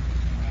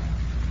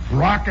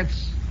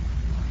 Rockets,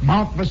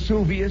 Mount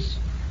Vesuvius,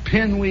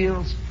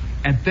 pinwheels,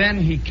 and then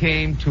he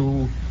came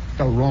to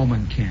the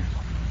Roman candle.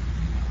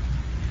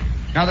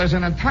 Now, there's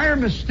an entire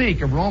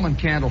mystique of Roman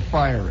candle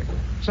firing.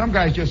 Some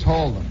guys just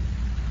hold them.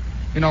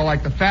 You know,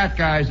 like the fat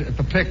guys at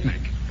the picnic.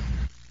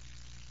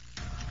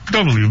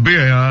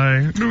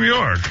 WBAI, New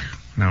York.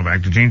 Now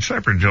back to Gene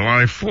Shepard,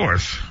 July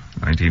 4th,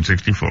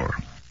 1964.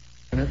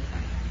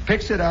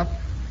 Picks it up,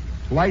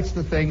 lights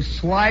the thing,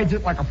 slides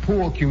it like a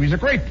pool cue. He's a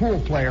great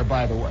pool player,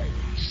 by the way.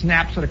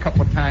 Snaps it a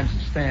couple of times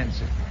and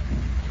stands it.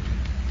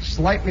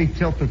 Slightly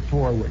tilted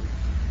forward.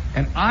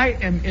 And I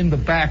am in the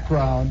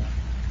background.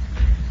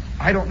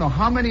 I don't know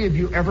how many of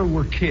you ever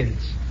were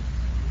kids.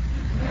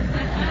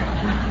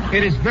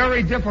 It is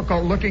very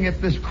difficult looking at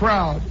this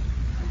crowd.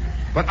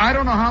 But I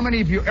don't know how many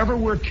of you ever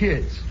were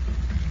kids.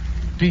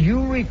 Do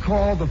you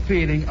recall the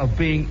feeling of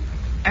being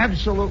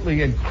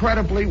absolutely,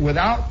 incredibly,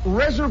 without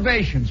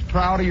reservations,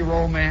 proud of your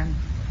old man?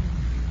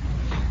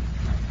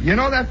 You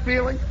know that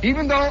feeling?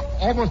 Even though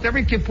almost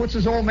every kid puts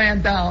his old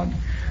man down,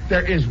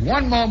 there is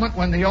one moment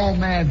when the old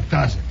man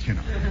doesn't, you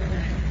know.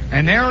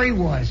 And there he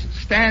was,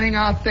 standing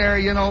out there,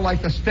 you know,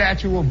 like the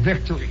Statue of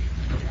Victory,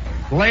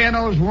 laying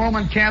those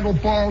Roman candle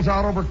balls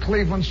out over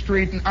Cleveland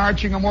Street and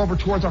arching them over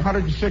towards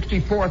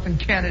 164th and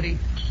Kennedy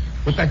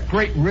with that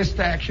great wrist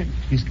action.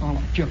 He's going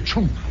like,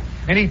 chum,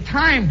 And he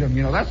timed them,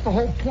 you know. That's the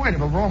whole point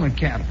of a Roman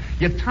candle.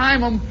 You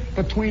time them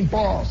between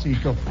balls. So you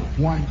go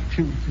 1,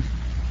 2,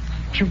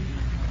 2,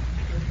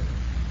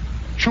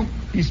 choo.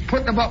 He's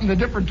putting them up in the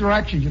different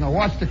directions, you know.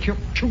 Watch the choo,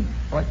 choo,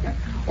 like that.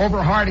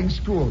 Over Harding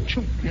School,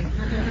 choo, you know.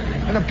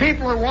 And the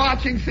people are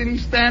watching, see,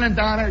 he's standing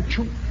down there,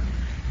 choo,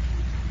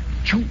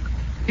 choo.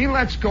 He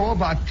lets go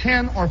about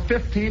 10 or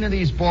 15 of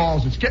these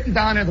balls. It's getting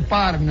down at the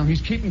bottom, you know.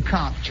 He's keeping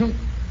count, choo,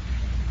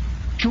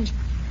 choo.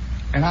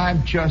 And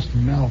I'm just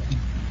melting.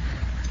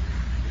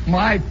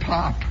 My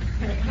pop.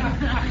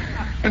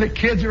 And the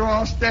kids are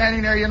all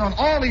standing there, you know, and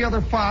all the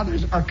other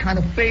fathers are kind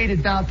of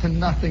faded down to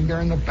nothing.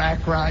 They're in the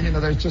background, you know.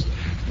 There's just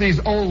these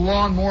old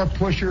lawnmower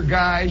pusher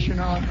guys, you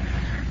know,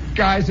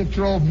 guys that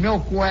drove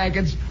milk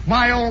wagons.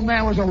 My old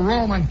man was a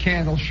Roman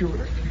candle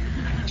shooter.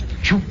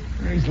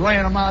 He's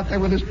laying them out there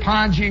with his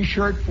pongee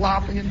shirt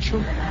flopping and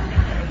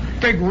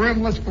big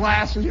rimless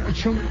glasses, you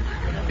know.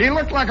 He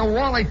looked like a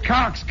Wally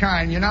Cox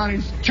kind, you know,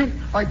 and he's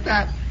like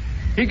that.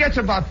 He gets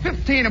about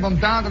 15 of them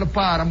down to the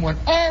bottom when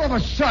all of a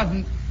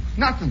sudden,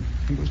 nothing.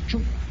 He goes,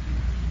 choo.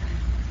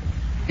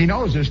 He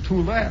knows there's 2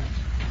 left.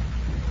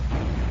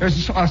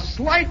 There's a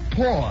slight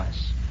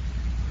pause.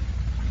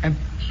 And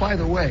by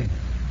the way,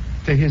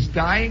 to his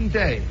dying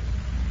day,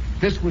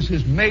 this was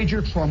his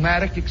major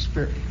traumatic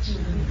experience.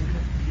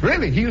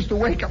 Really, he used to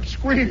wake up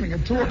screaming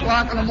at 2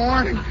 o'clock in the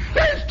morning,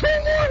 there's 2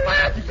 more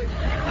left!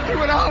 He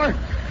would holler.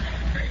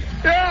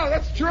 Yeah,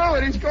 that's true.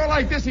 And he's going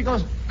like this. He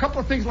goes, a couple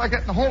of things like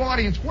that, and the whole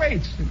audience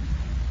waits.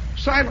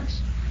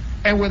 Silence.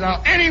 And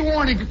without any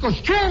warning, it goes,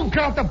 choom,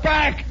 out the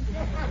back.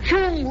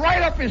 Choom,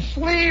 right up his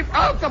sleeve,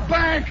 out the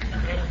back.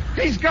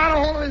 He's got a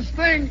hold of his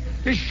thing.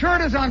 His shirt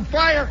is on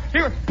fire.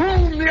 Here,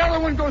 boom, the other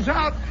one goes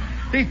out.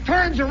 He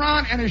turns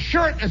around, and his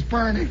shirt is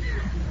burning.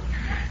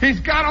 He's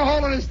got a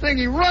hold of this thing.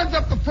 He runs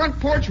up the front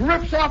porch,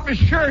 rips off his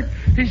shirt.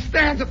 He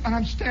stands up, and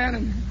I'm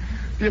standing.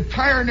 The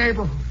entire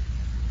neighborhood.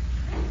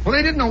 Well,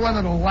 they didn't know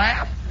whether to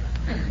laugh.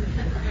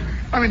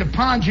 I mean, the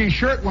pongee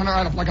shirt went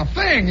out of like a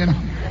thing, you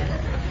know.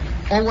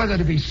 Or whether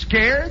to be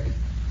scared,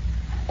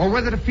 or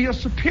whether to feel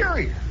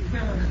superior.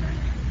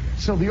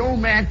 So the old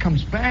man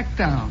comes back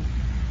down.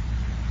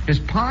 His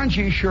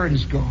pongee shirt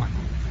is gone.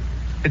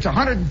 It's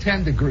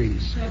 110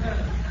 degrees.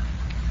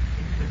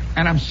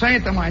 And I'm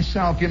saying to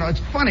myself, you know, it's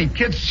funny,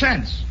 kids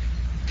sense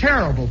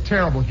terrible,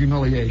 terrible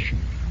humiliation.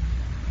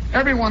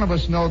 Every one of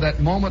us know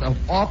that moment of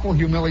awful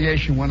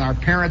humiliation when our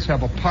parents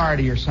have a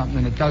party or something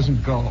and it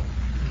doesn't go.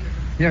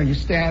 You know, you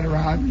stand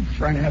around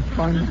trying to have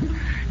fun.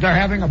 They're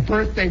having a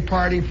birthday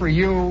party for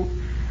you,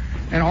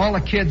 and all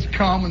the kids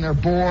come and they're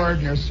bored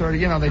and they're sort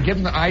of, you know, they give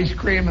them the ice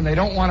cream and they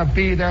don't want to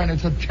be there, and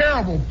it's a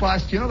terrible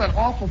bust. You know that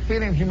awful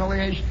feeling of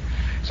humiliation?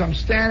 So I'm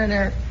standing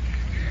there.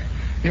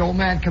 The old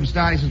man comes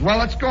down. He says, well,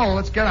 let's go.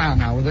 Let's get on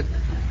now with it.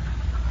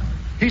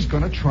 He's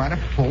going to try to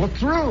pull it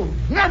through.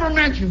 Never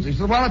mentions it. He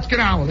says, well, let's get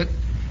on with it.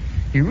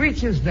 He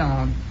reaches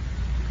down.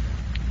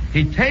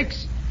 He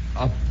takes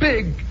a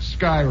big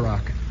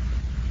skyrocket.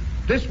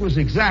 This was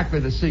exactly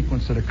the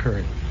sequence that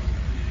occurred.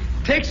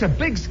 Takes a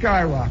big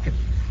skyrocket,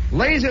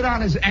 lays it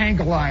on his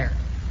angle iron.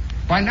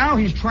 By now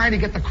he's trying to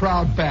get the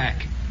crowd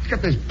back. He's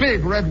got this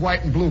big red,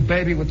 white, and blue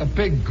baby with a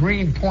big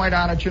green point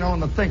on it, you know,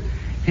 and the thing.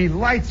 He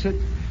lights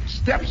it,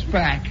 steps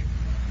back.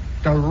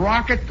 The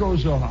rocket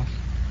goes off.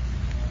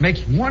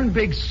 Makes one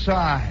big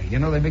sigh. You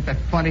know, they make that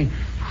funny...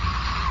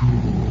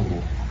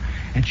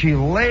 And she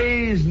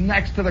lays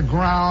next to the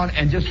ground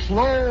and just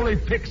slowly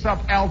picks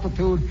up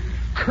altitude,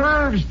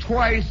 curves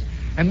twice,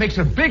 and makes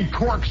a big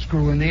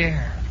corkscrew in the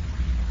air.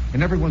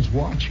 And everyone's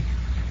watching.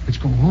 It's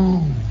going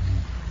woo,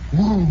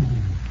 woo,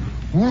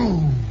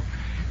 woo.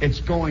 It's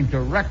going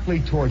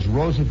directly towards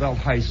Roosevelt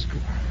High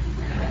School.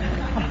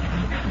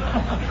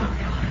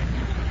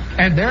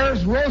 And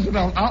there's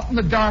Roosevelt out in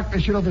the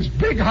darkness, you know, this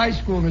big high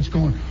school, and it's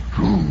going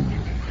whoo,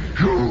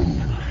 whoo,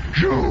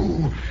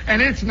 whoo.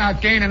 And it's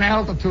not gaining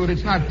altitude.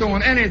 It's not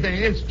doing anything.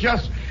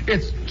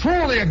 It's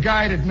truly a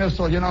guided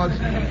missile, you know.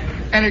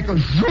 And it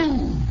goes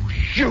shoo,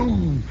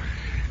 shoo.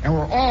 And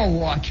we're all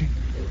watching.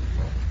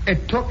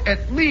 It took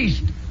at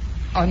least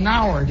an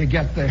hour to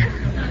get there.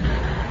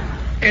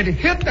 It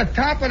hit the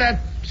top of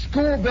that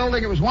school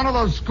building. It was one of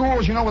those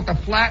schools, you know, with the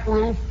flat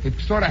roof. It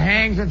sort of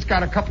hangs, and it's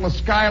got a couple of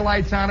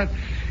skylights on it.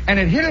 And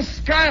it hit a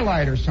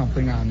skylight or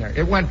something on there.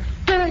 It went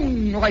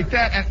boom like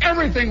that, and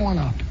everything went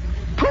up.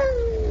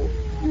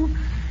 Boom.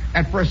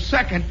 And for a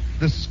second,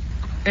 this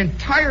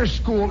entire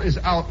school is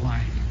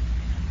outlined.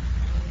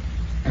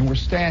 And we're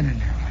standing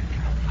there like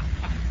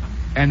that.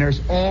 And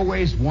there's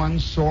always one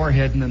sore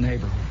head in the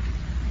neighborhood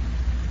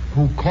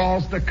who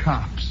calls the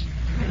cops.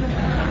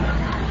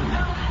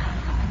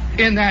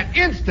 In that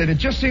instant, it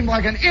just seemed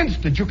like an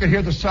instant, you could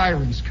hear the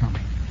sirens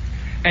coming.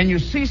 And you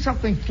see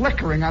something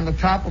flickering on the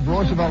top of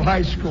Roosevelt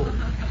High School.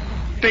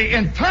 The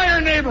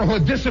entire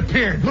neighborhood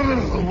disappeared,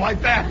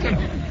 like that.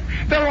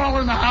 They're all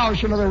in the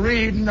house, you know, they're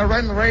reading, they're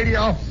reading the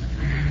radio.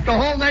 The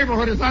whole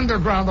neighborhood is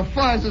underground. The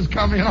fuzz is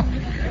coming, you know.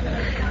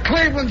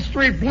 Cleveland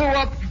Street blew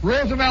up,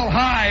 Roosevelt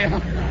High.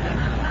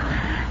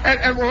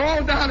 And we're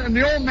all down, and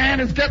the old man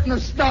is getting the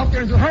stuff. He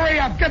says, hurry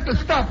up, get the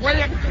stuff, will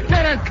you?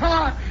 Get it, come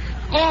on.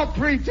 All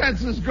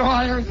pretense is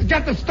gone.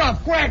 Get the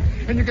stuff, quick!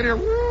 And you can hear,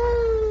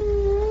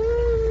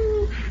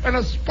 woo! And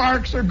the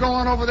sparks are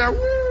going over there,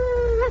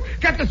 woo!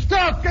 Get the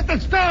stuff! Get the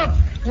stuff!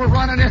 We're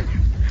running in.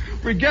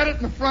 We get it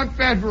in the front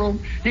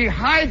bedroom. He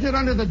hides it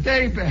under the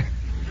daybed.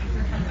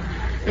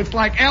 It's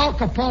like Al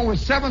Capone with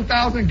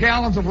 7,000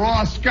 gallons of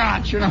raw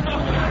scotch, you know.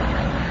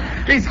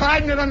 He's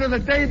hiding it under the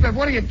daybed.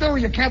 What do?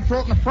 You can't throw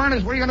it in the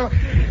furnace. What are you going to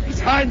do? He's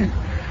hiding it.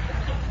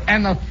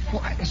 And the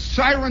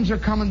sirens are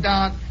coming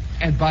down.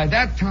 And by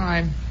that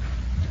time,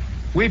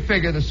 we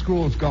figure the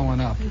school's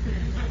going up.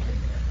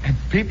 And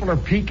people are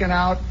peeking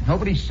out.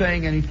 Nobody's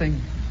saying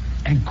anything.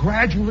 And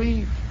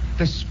gradually,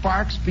 the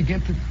sparks begin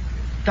to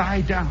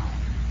die down.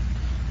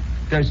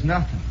 There's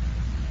nothing.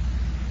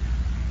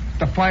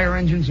 The fire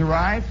engines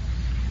arrive.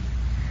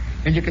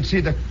 And you can see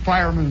the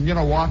firemen,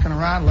 walking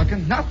around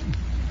looking. Nothing.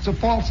 It's a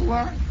false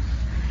alarm.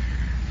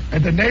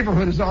 And the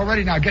neighborhood is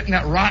already now getting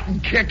that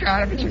rotten kick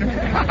out of it.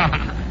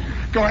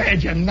 Go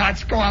ahead, you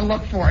nuts. Go on,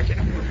 look for it.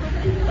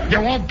 You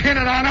won't pin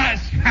it on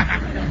us.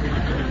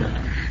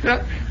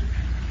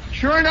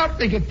 Sure enough,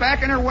 they get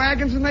back in their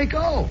wagons and they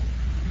go.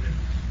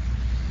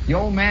 The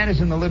old man is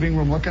in the living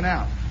room looking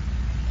out.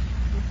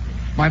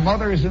 My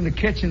mother is in the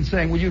kitchen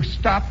saying, will you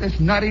stop this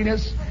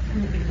nuttiness?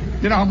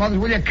 You know how mothers,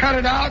 will you cut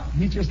it out?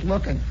 He's just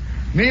looking.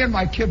 Me and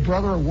my kid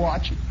brother are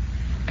watching.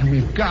 And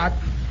we've got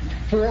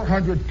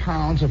 400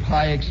 pounds of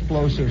high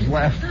explosives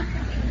left.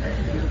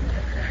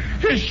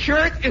 His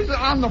shirt is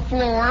on the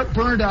floor,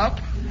 burned up.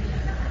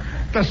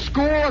 The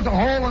school has a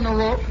hole in the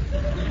roof.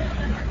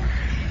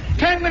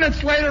 10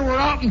 minutes later, we're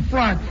out in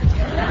front.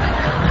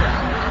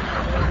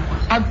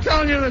 I'm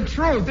telling you the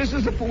truth.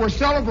 We're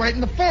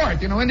celebrating the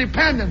 4th,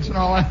 independence and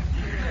all that.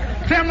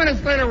 10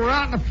 minutes later, we're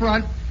out in the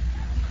front.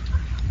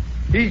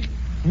 He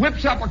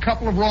whips up a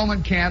couple of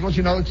Roman candles.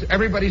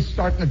 Everybody's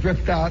starting to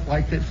drift out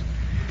like this.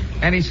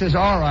 And he says,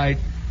 all right,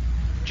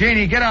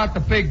 Jeannie, get out the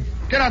big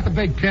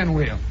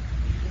pinwheel.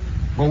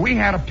 Well, we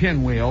had a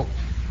pinwheel.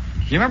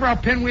 You remember how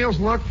pinwheels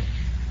look?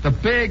 The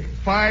big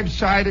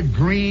 5-sided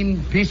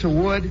green piece of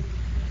wood.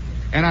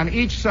 And on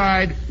each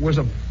side was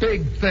a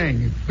big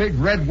thing, big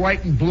red,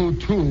 white, and blue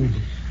tube.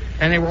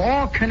 And they were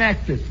all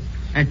connected.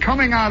 And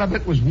coming out of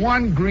it was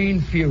one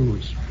green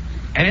fuse.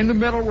 And in the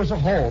middle was a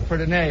hole for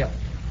the nail.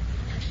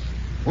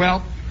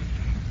 Well,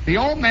 the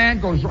old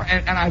man goes,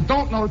 and I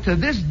don't know to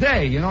this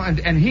day,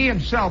 and he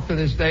himself to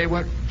this day,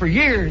 went for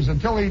years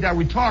until he died,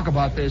 we talk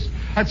about this.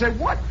 I'd say,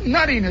 what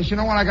nuttiness, when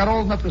I got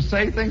old enough to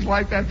say things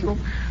like that to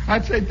him,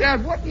 I'd say,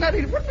 Dad, what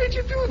nuttiness, what made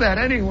you do that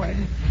anyway?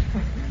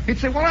 He'd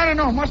say, well, I don't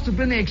know, it must have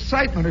been the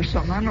excitement or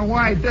something. I don't know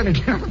why I did it.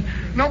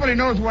 Nobody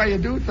knows why you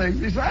do things.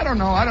 He said, I don't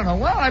know.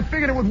 Well, I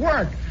figured it would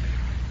work.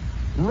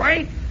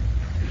 Right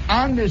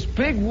on this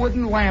big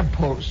wooden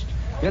lamppost,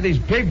 you have these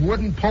big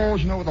wooden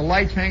poles, with the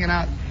lights hanging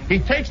out. He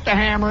takes the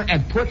hammer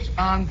and puts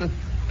on the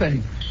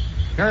thing.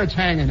 There it's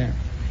hanging there.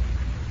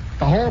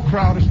 The whole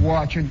crowd is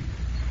watching.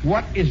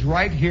 What is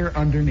right here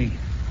underneath?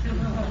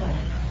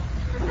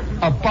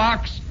 A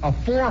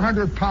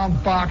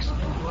 400-pound box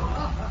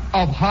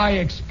of high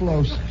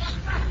explosives.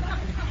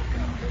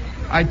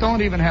 I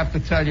don't even have to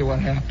tell you what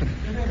happened.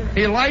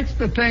 He lights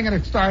the thing and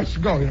it starts to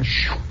go.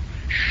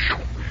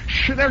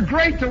 They're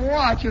great to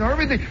watch.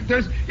 Everything.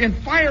 In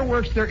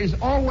fireworks, there is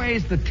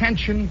always the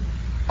tension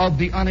of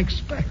the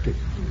unexpected,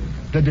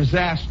 the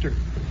disaster.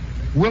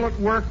 Will it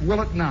work?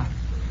 Will it not?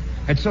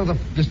 And so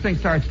this thing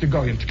starts to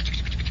go.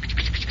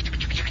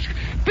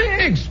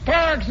 Big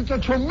sparks. It's a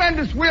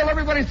tremendous wheel.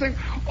 Everybody's saying,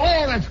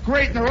 oh, that's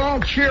great. And they're all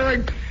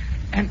cheering.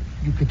 And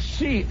you could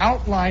see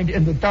outlined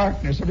in the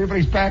darkness,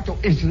 everybody's back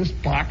is this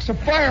box of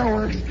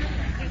fireworks.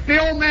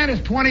 The old man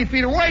is 20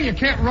 feet away. You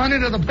can't run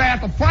into the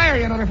bath of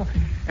fire,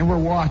 And we're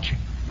watching.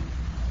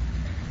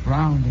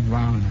 Round and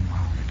round and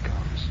round it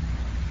goes.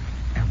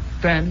 And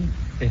then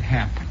it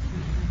happened.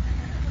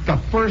 The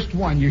first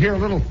one, you hear a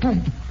little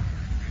boom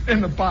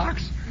in the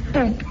box.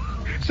 Boom.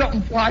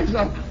 Something flies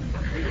up.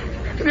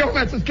 And the old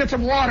man says, get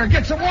some water,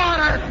 get some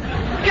water,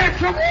 get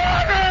some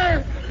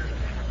water.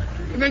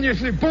 And then you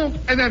see boom,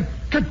 and then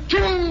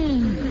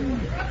ka-choom.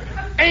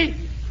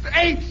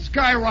 Eight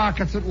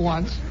skyrockets at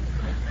once.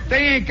 They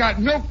ain't got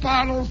milk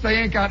bottles, they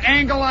ain't got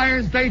angle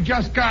irons, they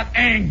just got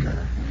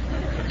anger.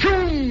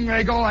 Choom,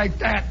 they go like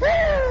that.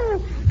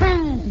 Woo,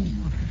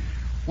 boom.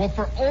 Well,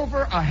 for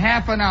over a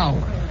half an hour,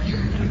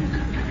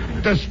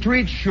 the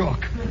street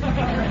shook.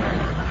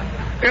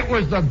 It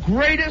was the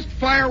greatest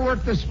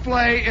firework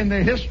display in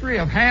the history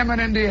of Hammond,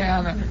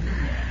 Indiana.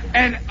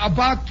 And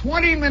about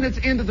 20 minutes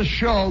into the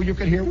show, you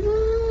could hear,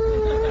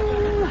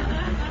 woo.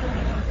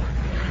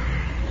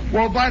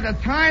 Well, by the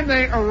time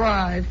they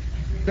arrived,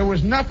 there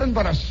was nothing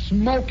but a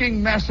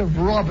smoking mess of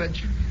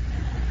rubbish.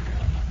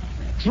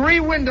 3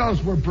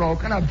 windows were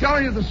broken. I'll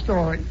tell you the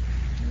story.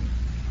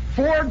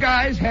 4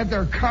 guys had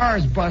their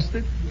cars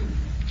busted.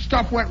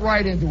 Stuff went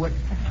right into it.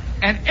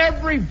 And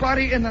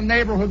everybody in the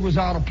neighborhood was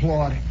out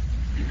applauding.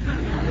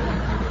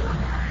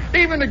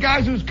 Even the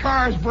guys whose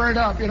cars burned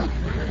up,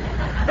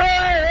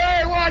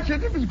 Hey, watch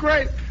it. It was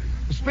great.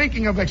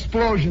 Speaking of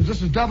explosions,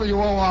 this is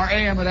WOR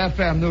AM at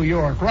FM New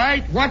York,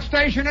 right? What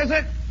station is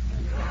it?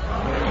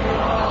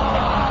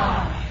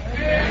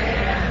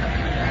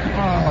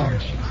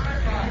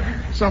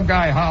 Some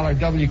guy hollered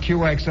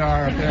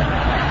WQXR up there.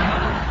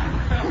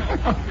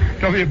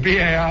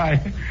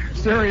 WBAI.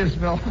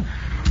 Seriousville.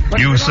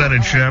 You said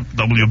it, Shep.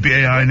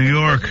 WBAI New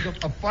York.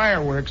 Of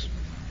fireworks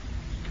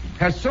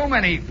has so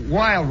many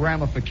wild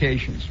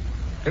ramifications.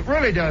 It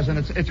really does, and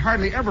it's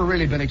hardly ever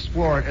really been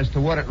explored as to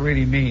what it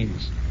really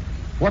means,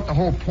 what the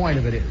whole point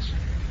of it is,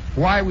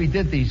 why we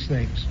did these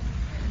things.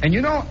 And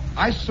you know,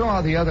 I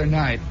saw the other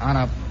night on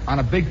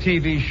a big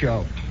TV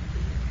show,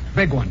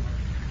 big one.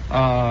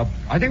 I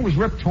think it was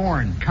Rip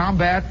Torn,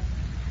 Combat,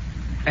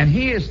 and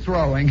he is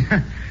throwing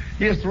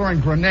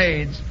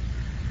grenades.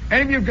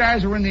 Any of you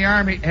guys who are in the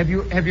Army, have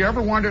you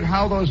ever wondered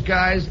how those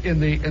guys in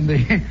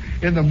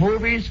the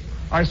movies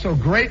are so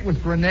great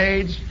with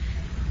grenades?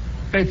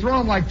 They throw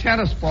them like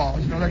tennis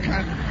balls, you know,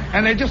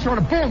 and they just sort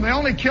of boom. They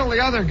only kill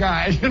the other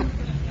guys.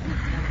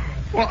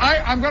 Well,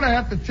 I'm going to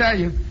have to tell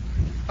you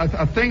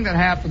a thing that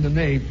happened to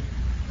me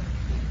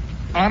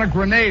on a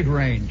grenade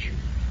range.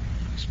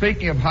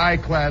 Speaking of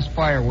high-class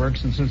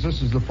fireworks, and since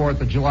this is the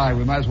 4th of July,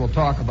 we might as well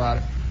talk about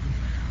it.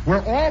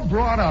 We're all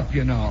brought up,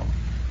 you know,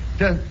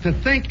 to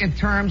think in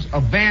terms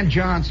of Van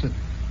Johnson.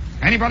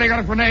 Anybody got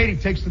a grenade? He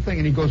takes the thing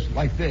and he goes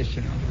like this,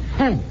 you know.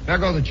 Boom, there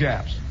go the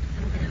Japs.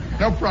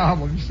 No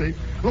problem, you see.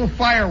 Little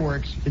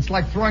fireworks. It's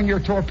like throwing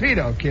your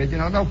torpedo, kid, you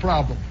know, no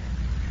problem.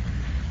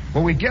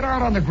 Well, we get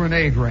out on the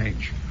grenade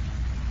range,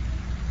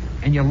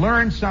 and you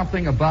learn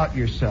something about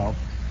yourself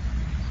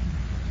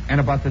and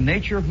about the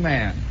nature of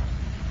man,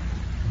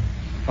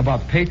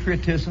 about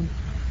patriotism,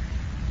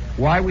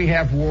 why we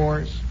have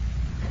wars,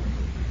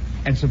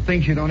 and some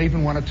things you don't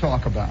even want to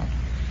talk about.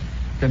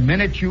 The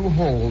minute you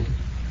hold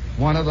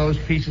one of those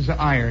pieces of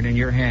iron in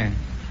your hand.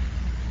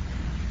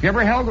 You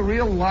ever held a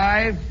real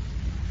live,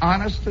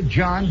 honest to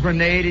John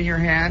grenade in your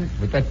hand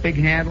with that big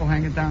handle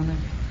hanging down there?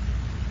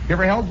 You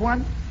ever held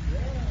one?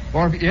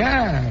 Or,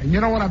 yeah, you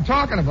know what I'm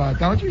talking about,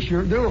 don't you?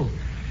 Sure do.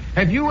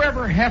 Have you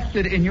ever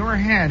hefted in your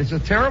hand? It's a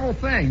terrible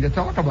thing to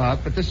talk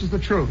about, but this is the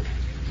truth.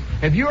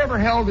 Have you ever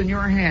held in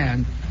your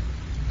hand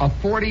a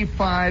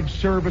 .45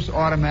 service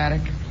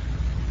automatic?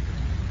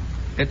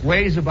 It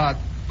weighs about,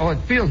 it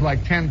feels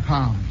like 10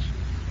 pounds.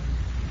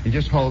 You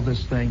just hold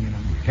this thing, you know,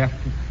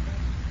 heft it,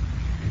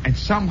 and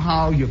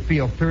somehow you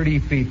feel 30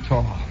 feet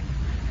tall.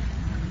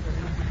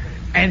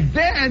 And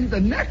then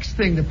the next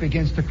thing that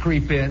begins to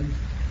creep in,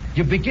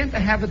 you begin to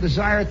have a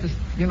desire to,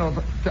 you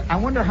know, I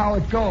wonder how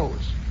it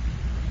goes.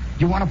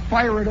 You want to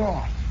fire it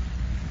off.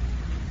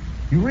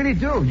 You really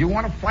do. You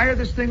want to fire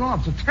this thing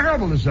off. It's a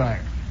terrible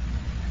desire.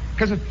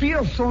 Because it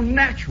feels so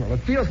natural.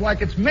 It feels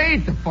like it's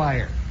made to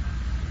fire.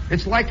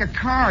 It's like a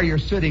car you're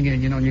sitting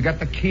in, you know, and you got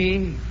the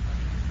key,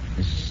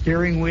 the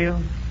steering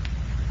wheel.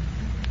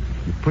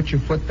 You put your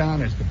foot down,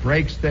 there's the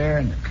brakes there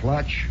and the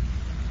clutch.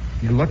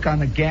 You look on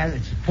the gas,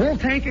 it's a full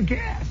tank of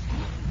gas.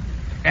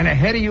 And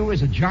ahead of you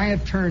is a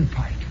giant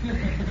turnpike.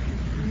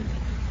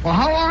 Well,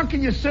 how long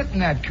can you sit in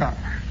that car?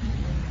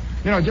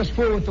 You know, just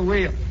fool with the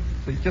wheel.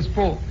 See, just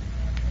fool.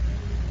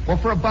 Well,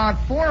 for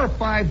about 4 or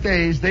 5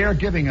 days, they are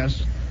giving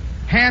us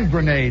hand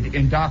grenade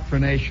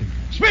indoctrination.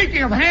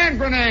 Speaking of hand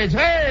grenades,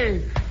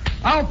 hey,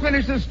 I'll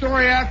finish this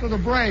story after the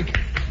break.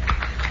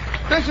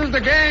 This is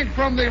the gang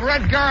from the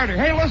Red Garter.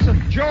 Hey,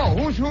 listen, Joe,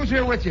 who's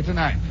here with you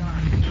tonight?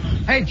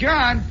 Hey,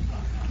 John,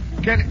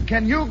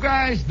 can you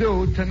guys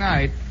do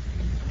tonight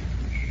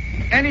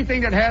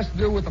anything that has to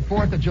do with the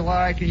 4th of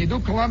July? Can you do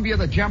Columbia,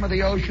 the gem of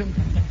the ocean?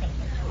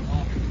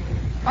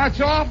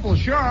 That's awful,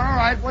 sure, all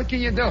right. What can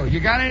you do?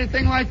 You got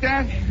anything like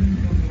that?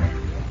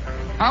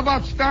 How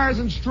about Stars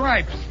and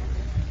Stripes?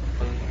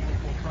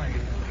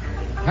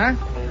 Huh?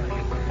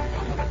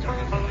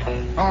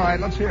 All right,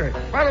 let's hear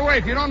it. By the way,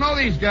 if you don't know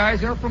these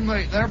guys, they're from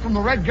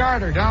the Red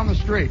Garter down the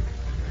street.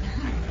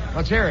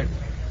 Let's hear it.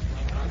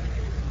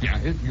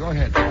 Yeah, go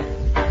ahead.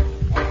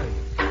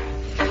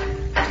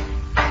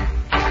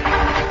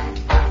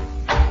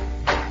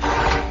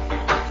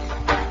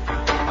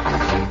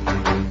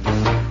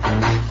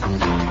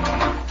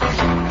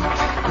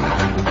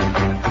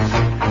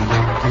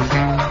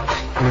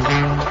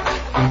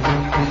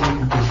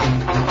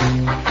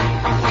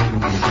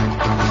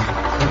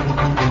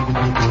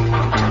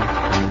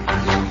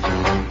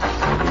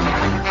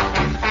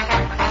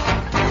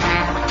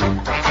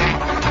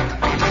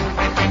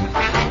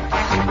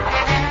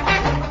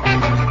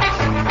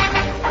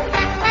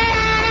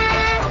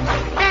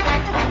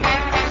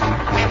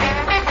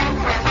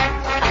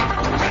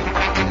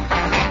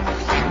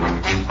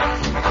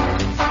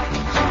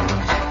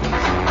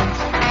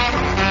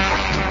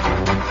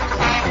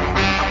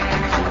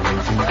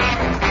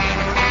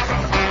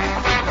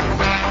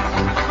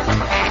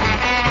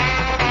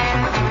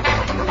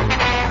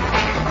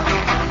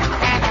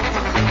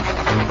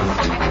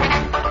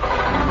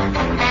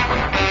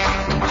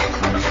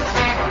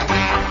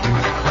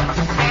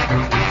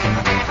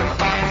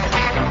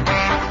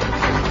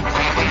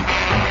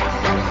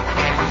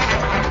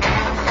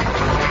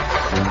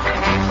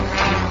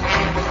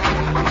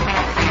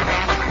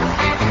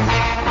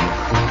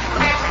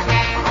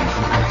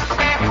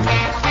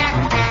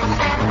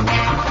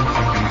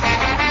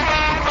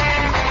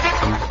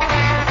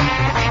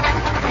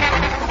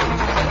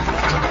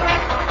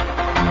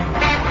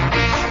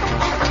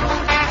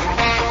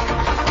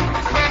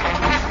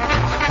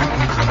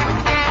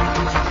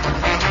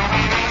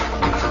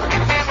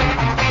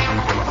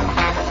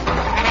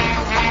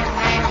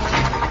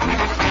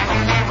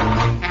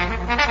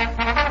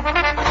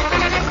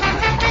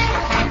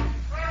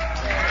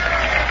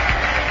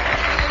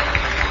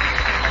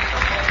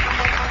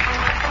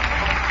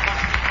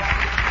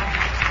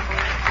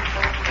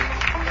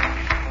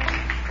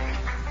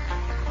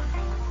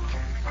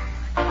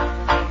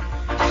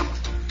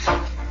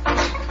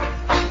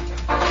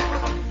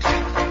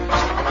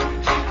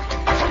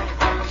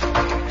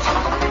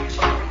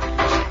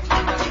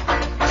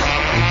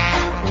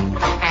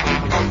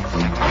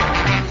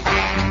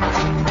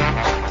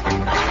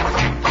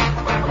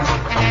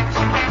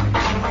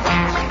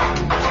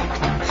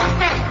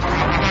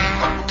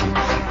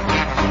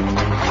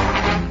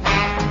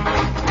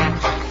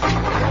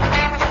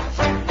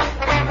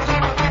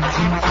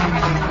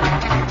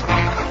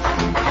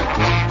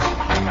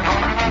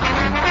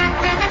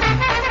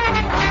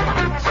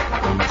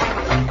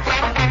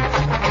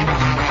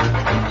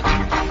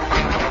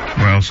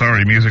 So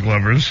sorry, music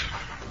lovers.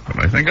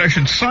 But I think I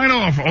should sign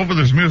off over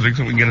this music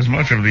so we can get as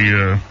much of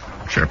the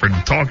Shepherd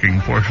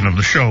talking portion of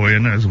the show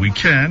in as we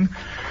can.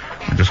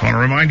 I just want to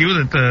remind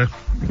you that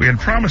we had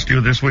promised you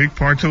this week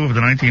part 2 of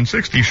the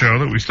 1960 show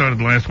that we started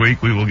last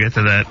week. We will get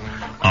to that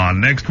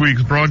on next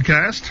week's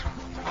broadcast.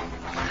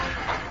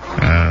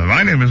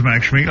 My name is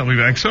Max Schmidt. I'll be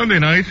back Sunday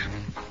night,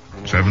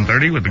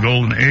 7:30, with the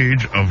golden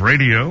age of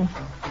radio.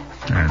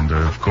 And,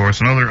 of course,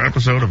 another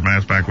episode of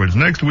Mass Backwards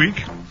next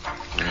week.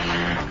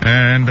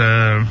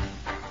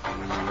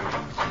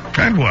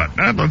 And what?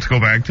 Let's go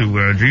back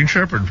to Gene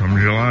Shepherd from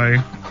July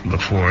the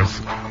 4th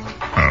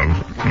of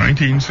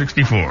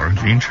 1964.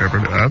 Gene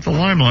Shepherd at the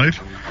limelight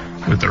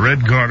with the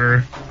Red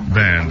Garter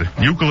Band.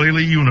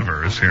 Ukulele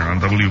Universe here on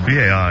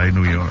WBAI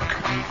New York.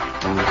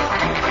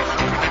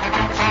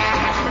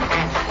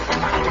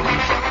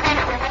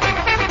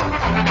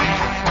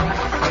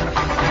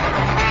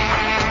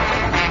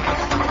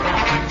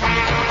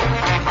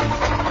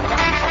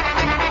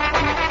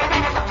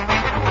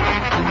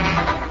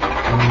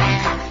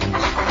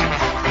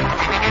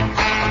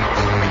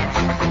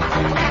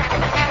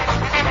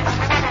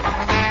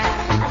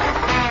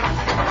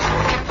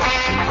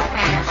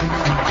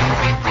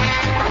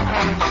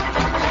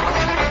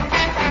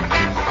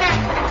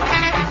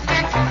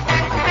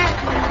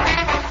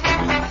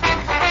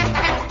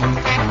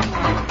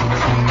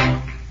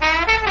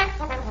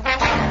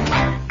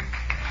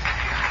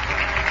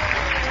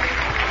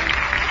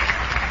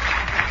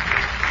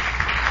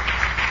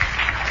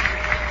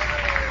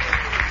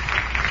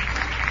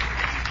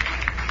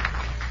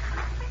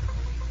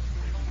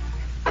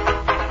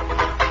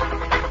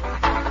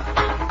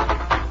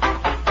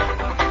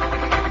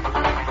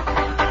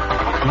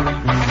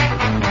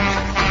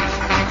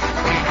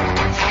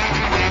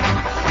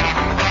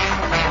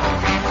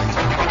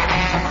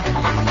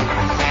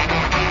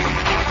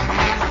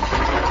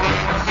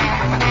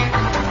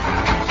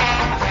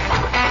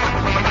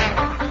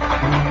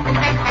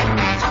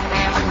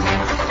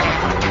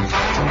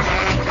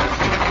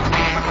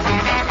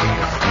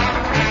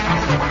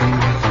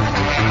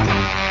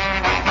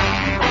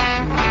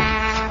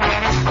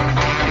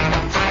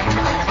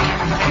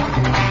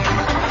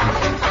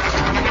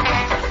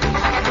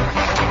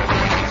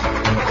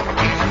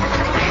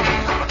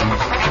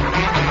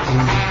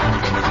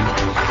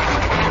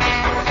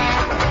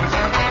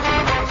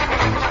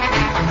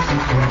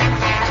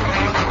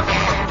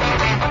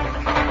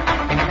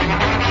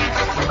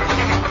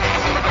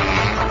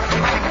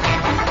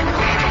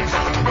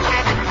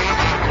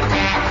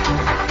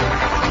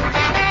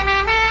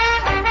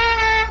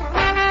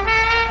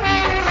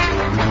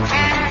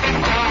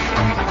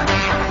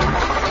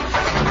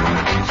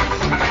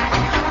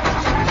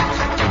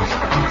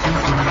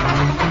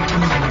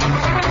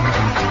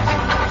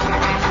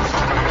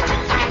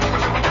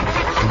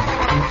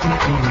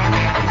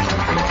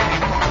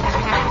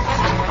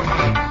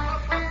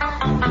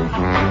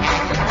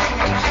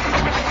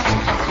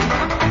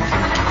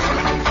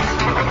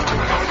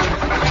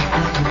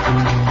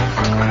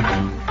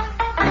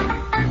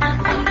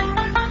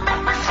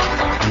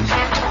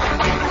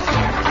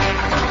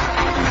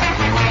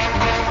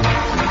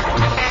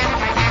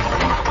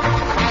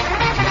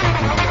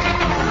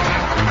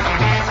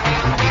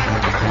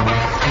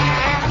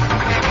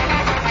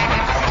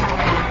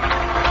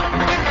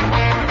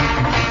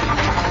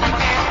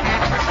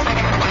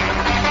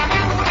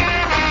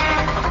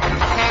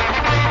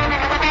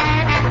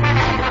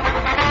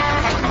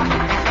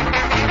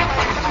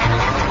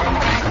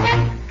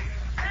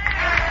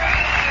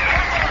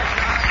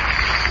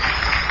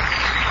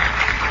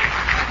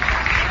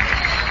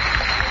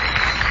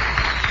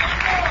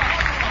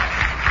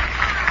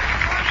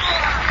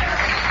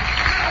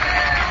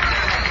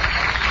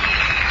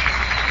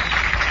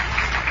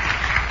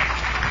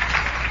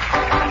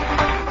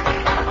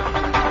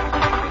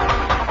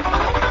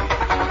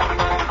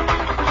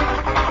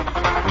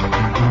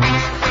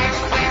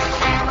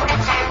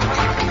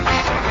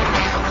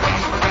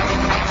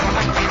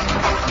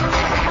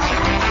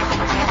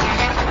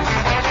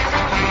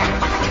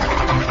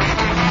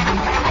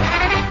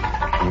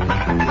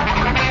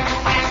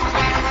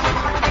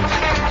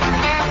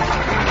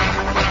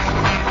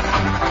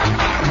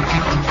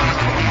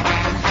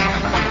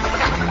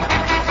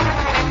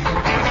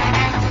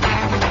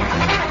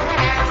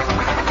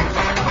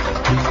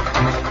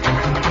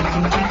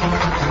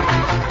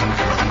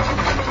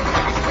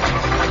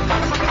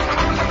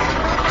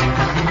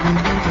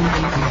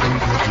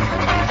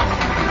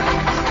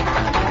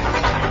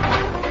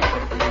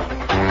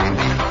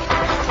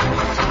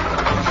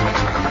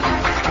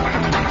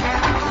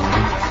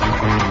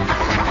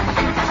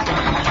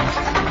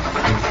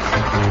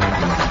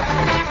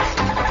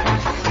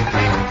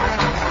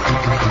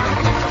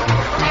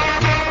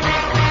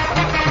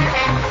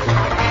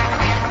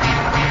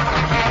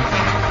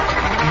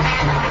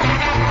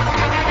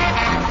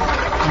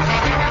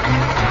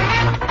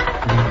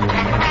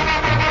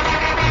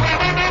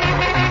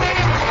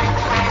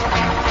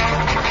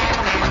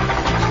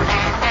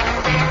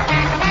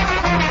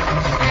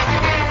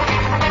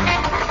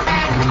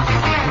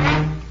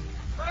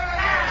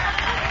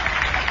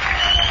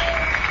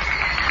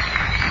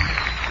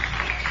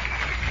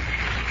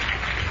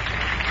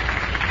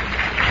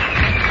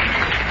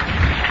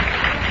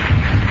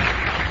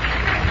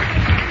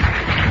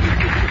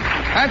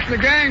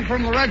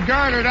 from the Red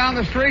Garter down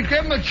the street.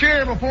 Give them a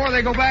cheer before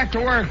they go back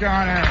to work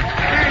down there.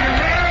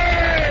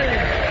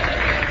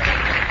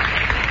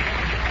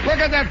 Look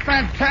at that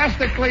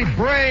fantastically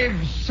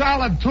brave,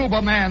 solid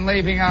tuba man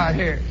leaving out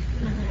here.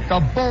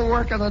 The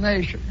bulwark of the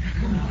nation.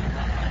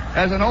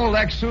 As an old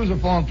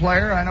ex-sousaphone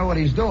player, I know what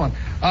he's doing.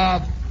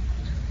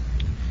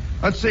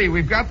 Let's see,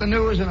 we've got the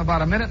news in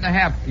about a minute and a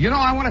half. You know,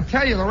 I want to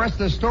tell you the rest of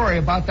the story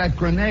about that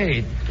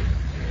grenade.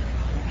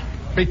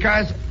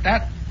 Because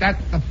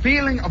the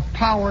feeling of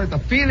power, the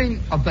feeling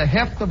of the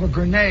heft of a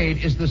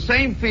grenade is the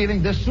same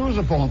feeling this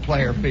sousaphone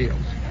player feels.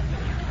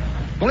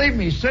 Believe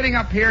me, sitting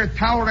up here,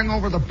 towering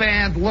over the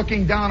band,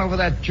 looking down over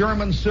that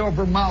German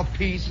silver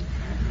mouthpiece,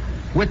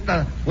 with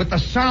the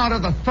sound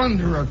of the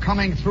thunderer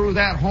coming through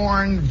that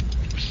horn,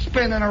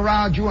 spinning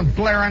around you and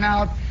blaring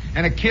out,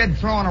 and a kid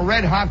throwing a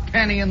red-hot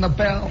penny in the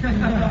bell.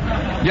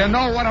 You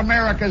know what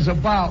America's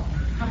about.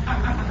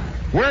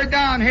 We're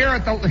down here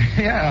at the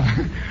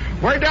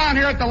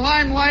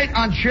Limelight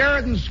on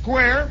Sheridan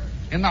Square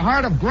in the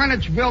heart of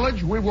Greenwich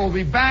Village. We will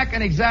be back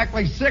in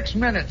exactly 6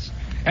 minutes.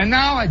 And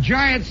now a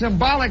giant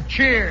symbolic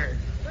cheer.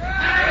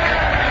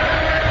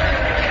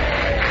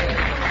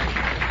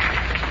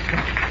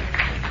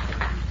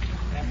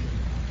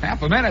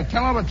 Half a minute.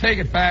 Tell them to take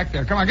it back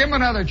there. Come on, give them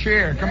another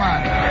cheer. Come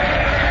on.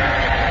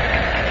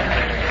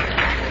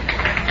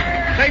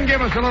 They can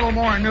give us a little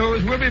more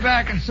news. We'll be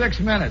back in 6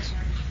 minutes.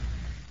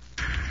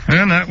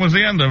 And that was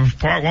the end of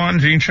Part 1.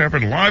 Gene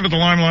Shepard live at the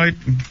Limelight,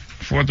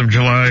 4th of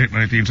July,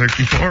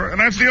 1964. And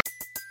that's the...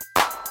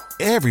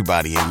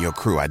 Everybody in your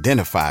crew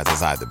identifies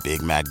as either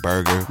Big Mac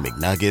Burger,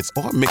 McNuggets,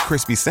 or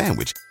McCrispy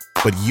Sandwich.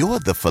 But you're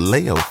the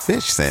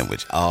Filet-O-Fish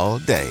Sandwich all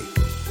day.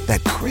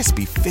 That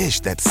crispy fish,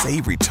 that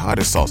savory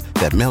tartar sauce,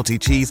 that melty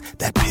cheese,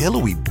 that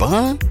pillowy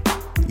bun.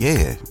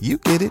 Yeah, you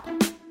get it.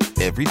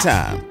 Every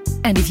time.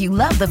 And if you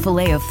love the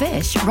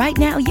Filet-O-Fish, right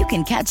now you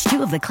can catch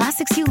two of the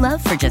classics you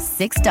love for just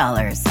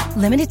 $6.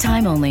 Limited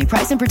time only.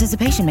 Price and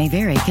participation may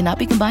vary. Cannot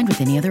be combined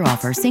with any other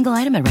offer. Single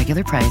item at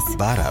regular price.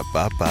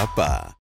 Ba-da-ba-ba-ba.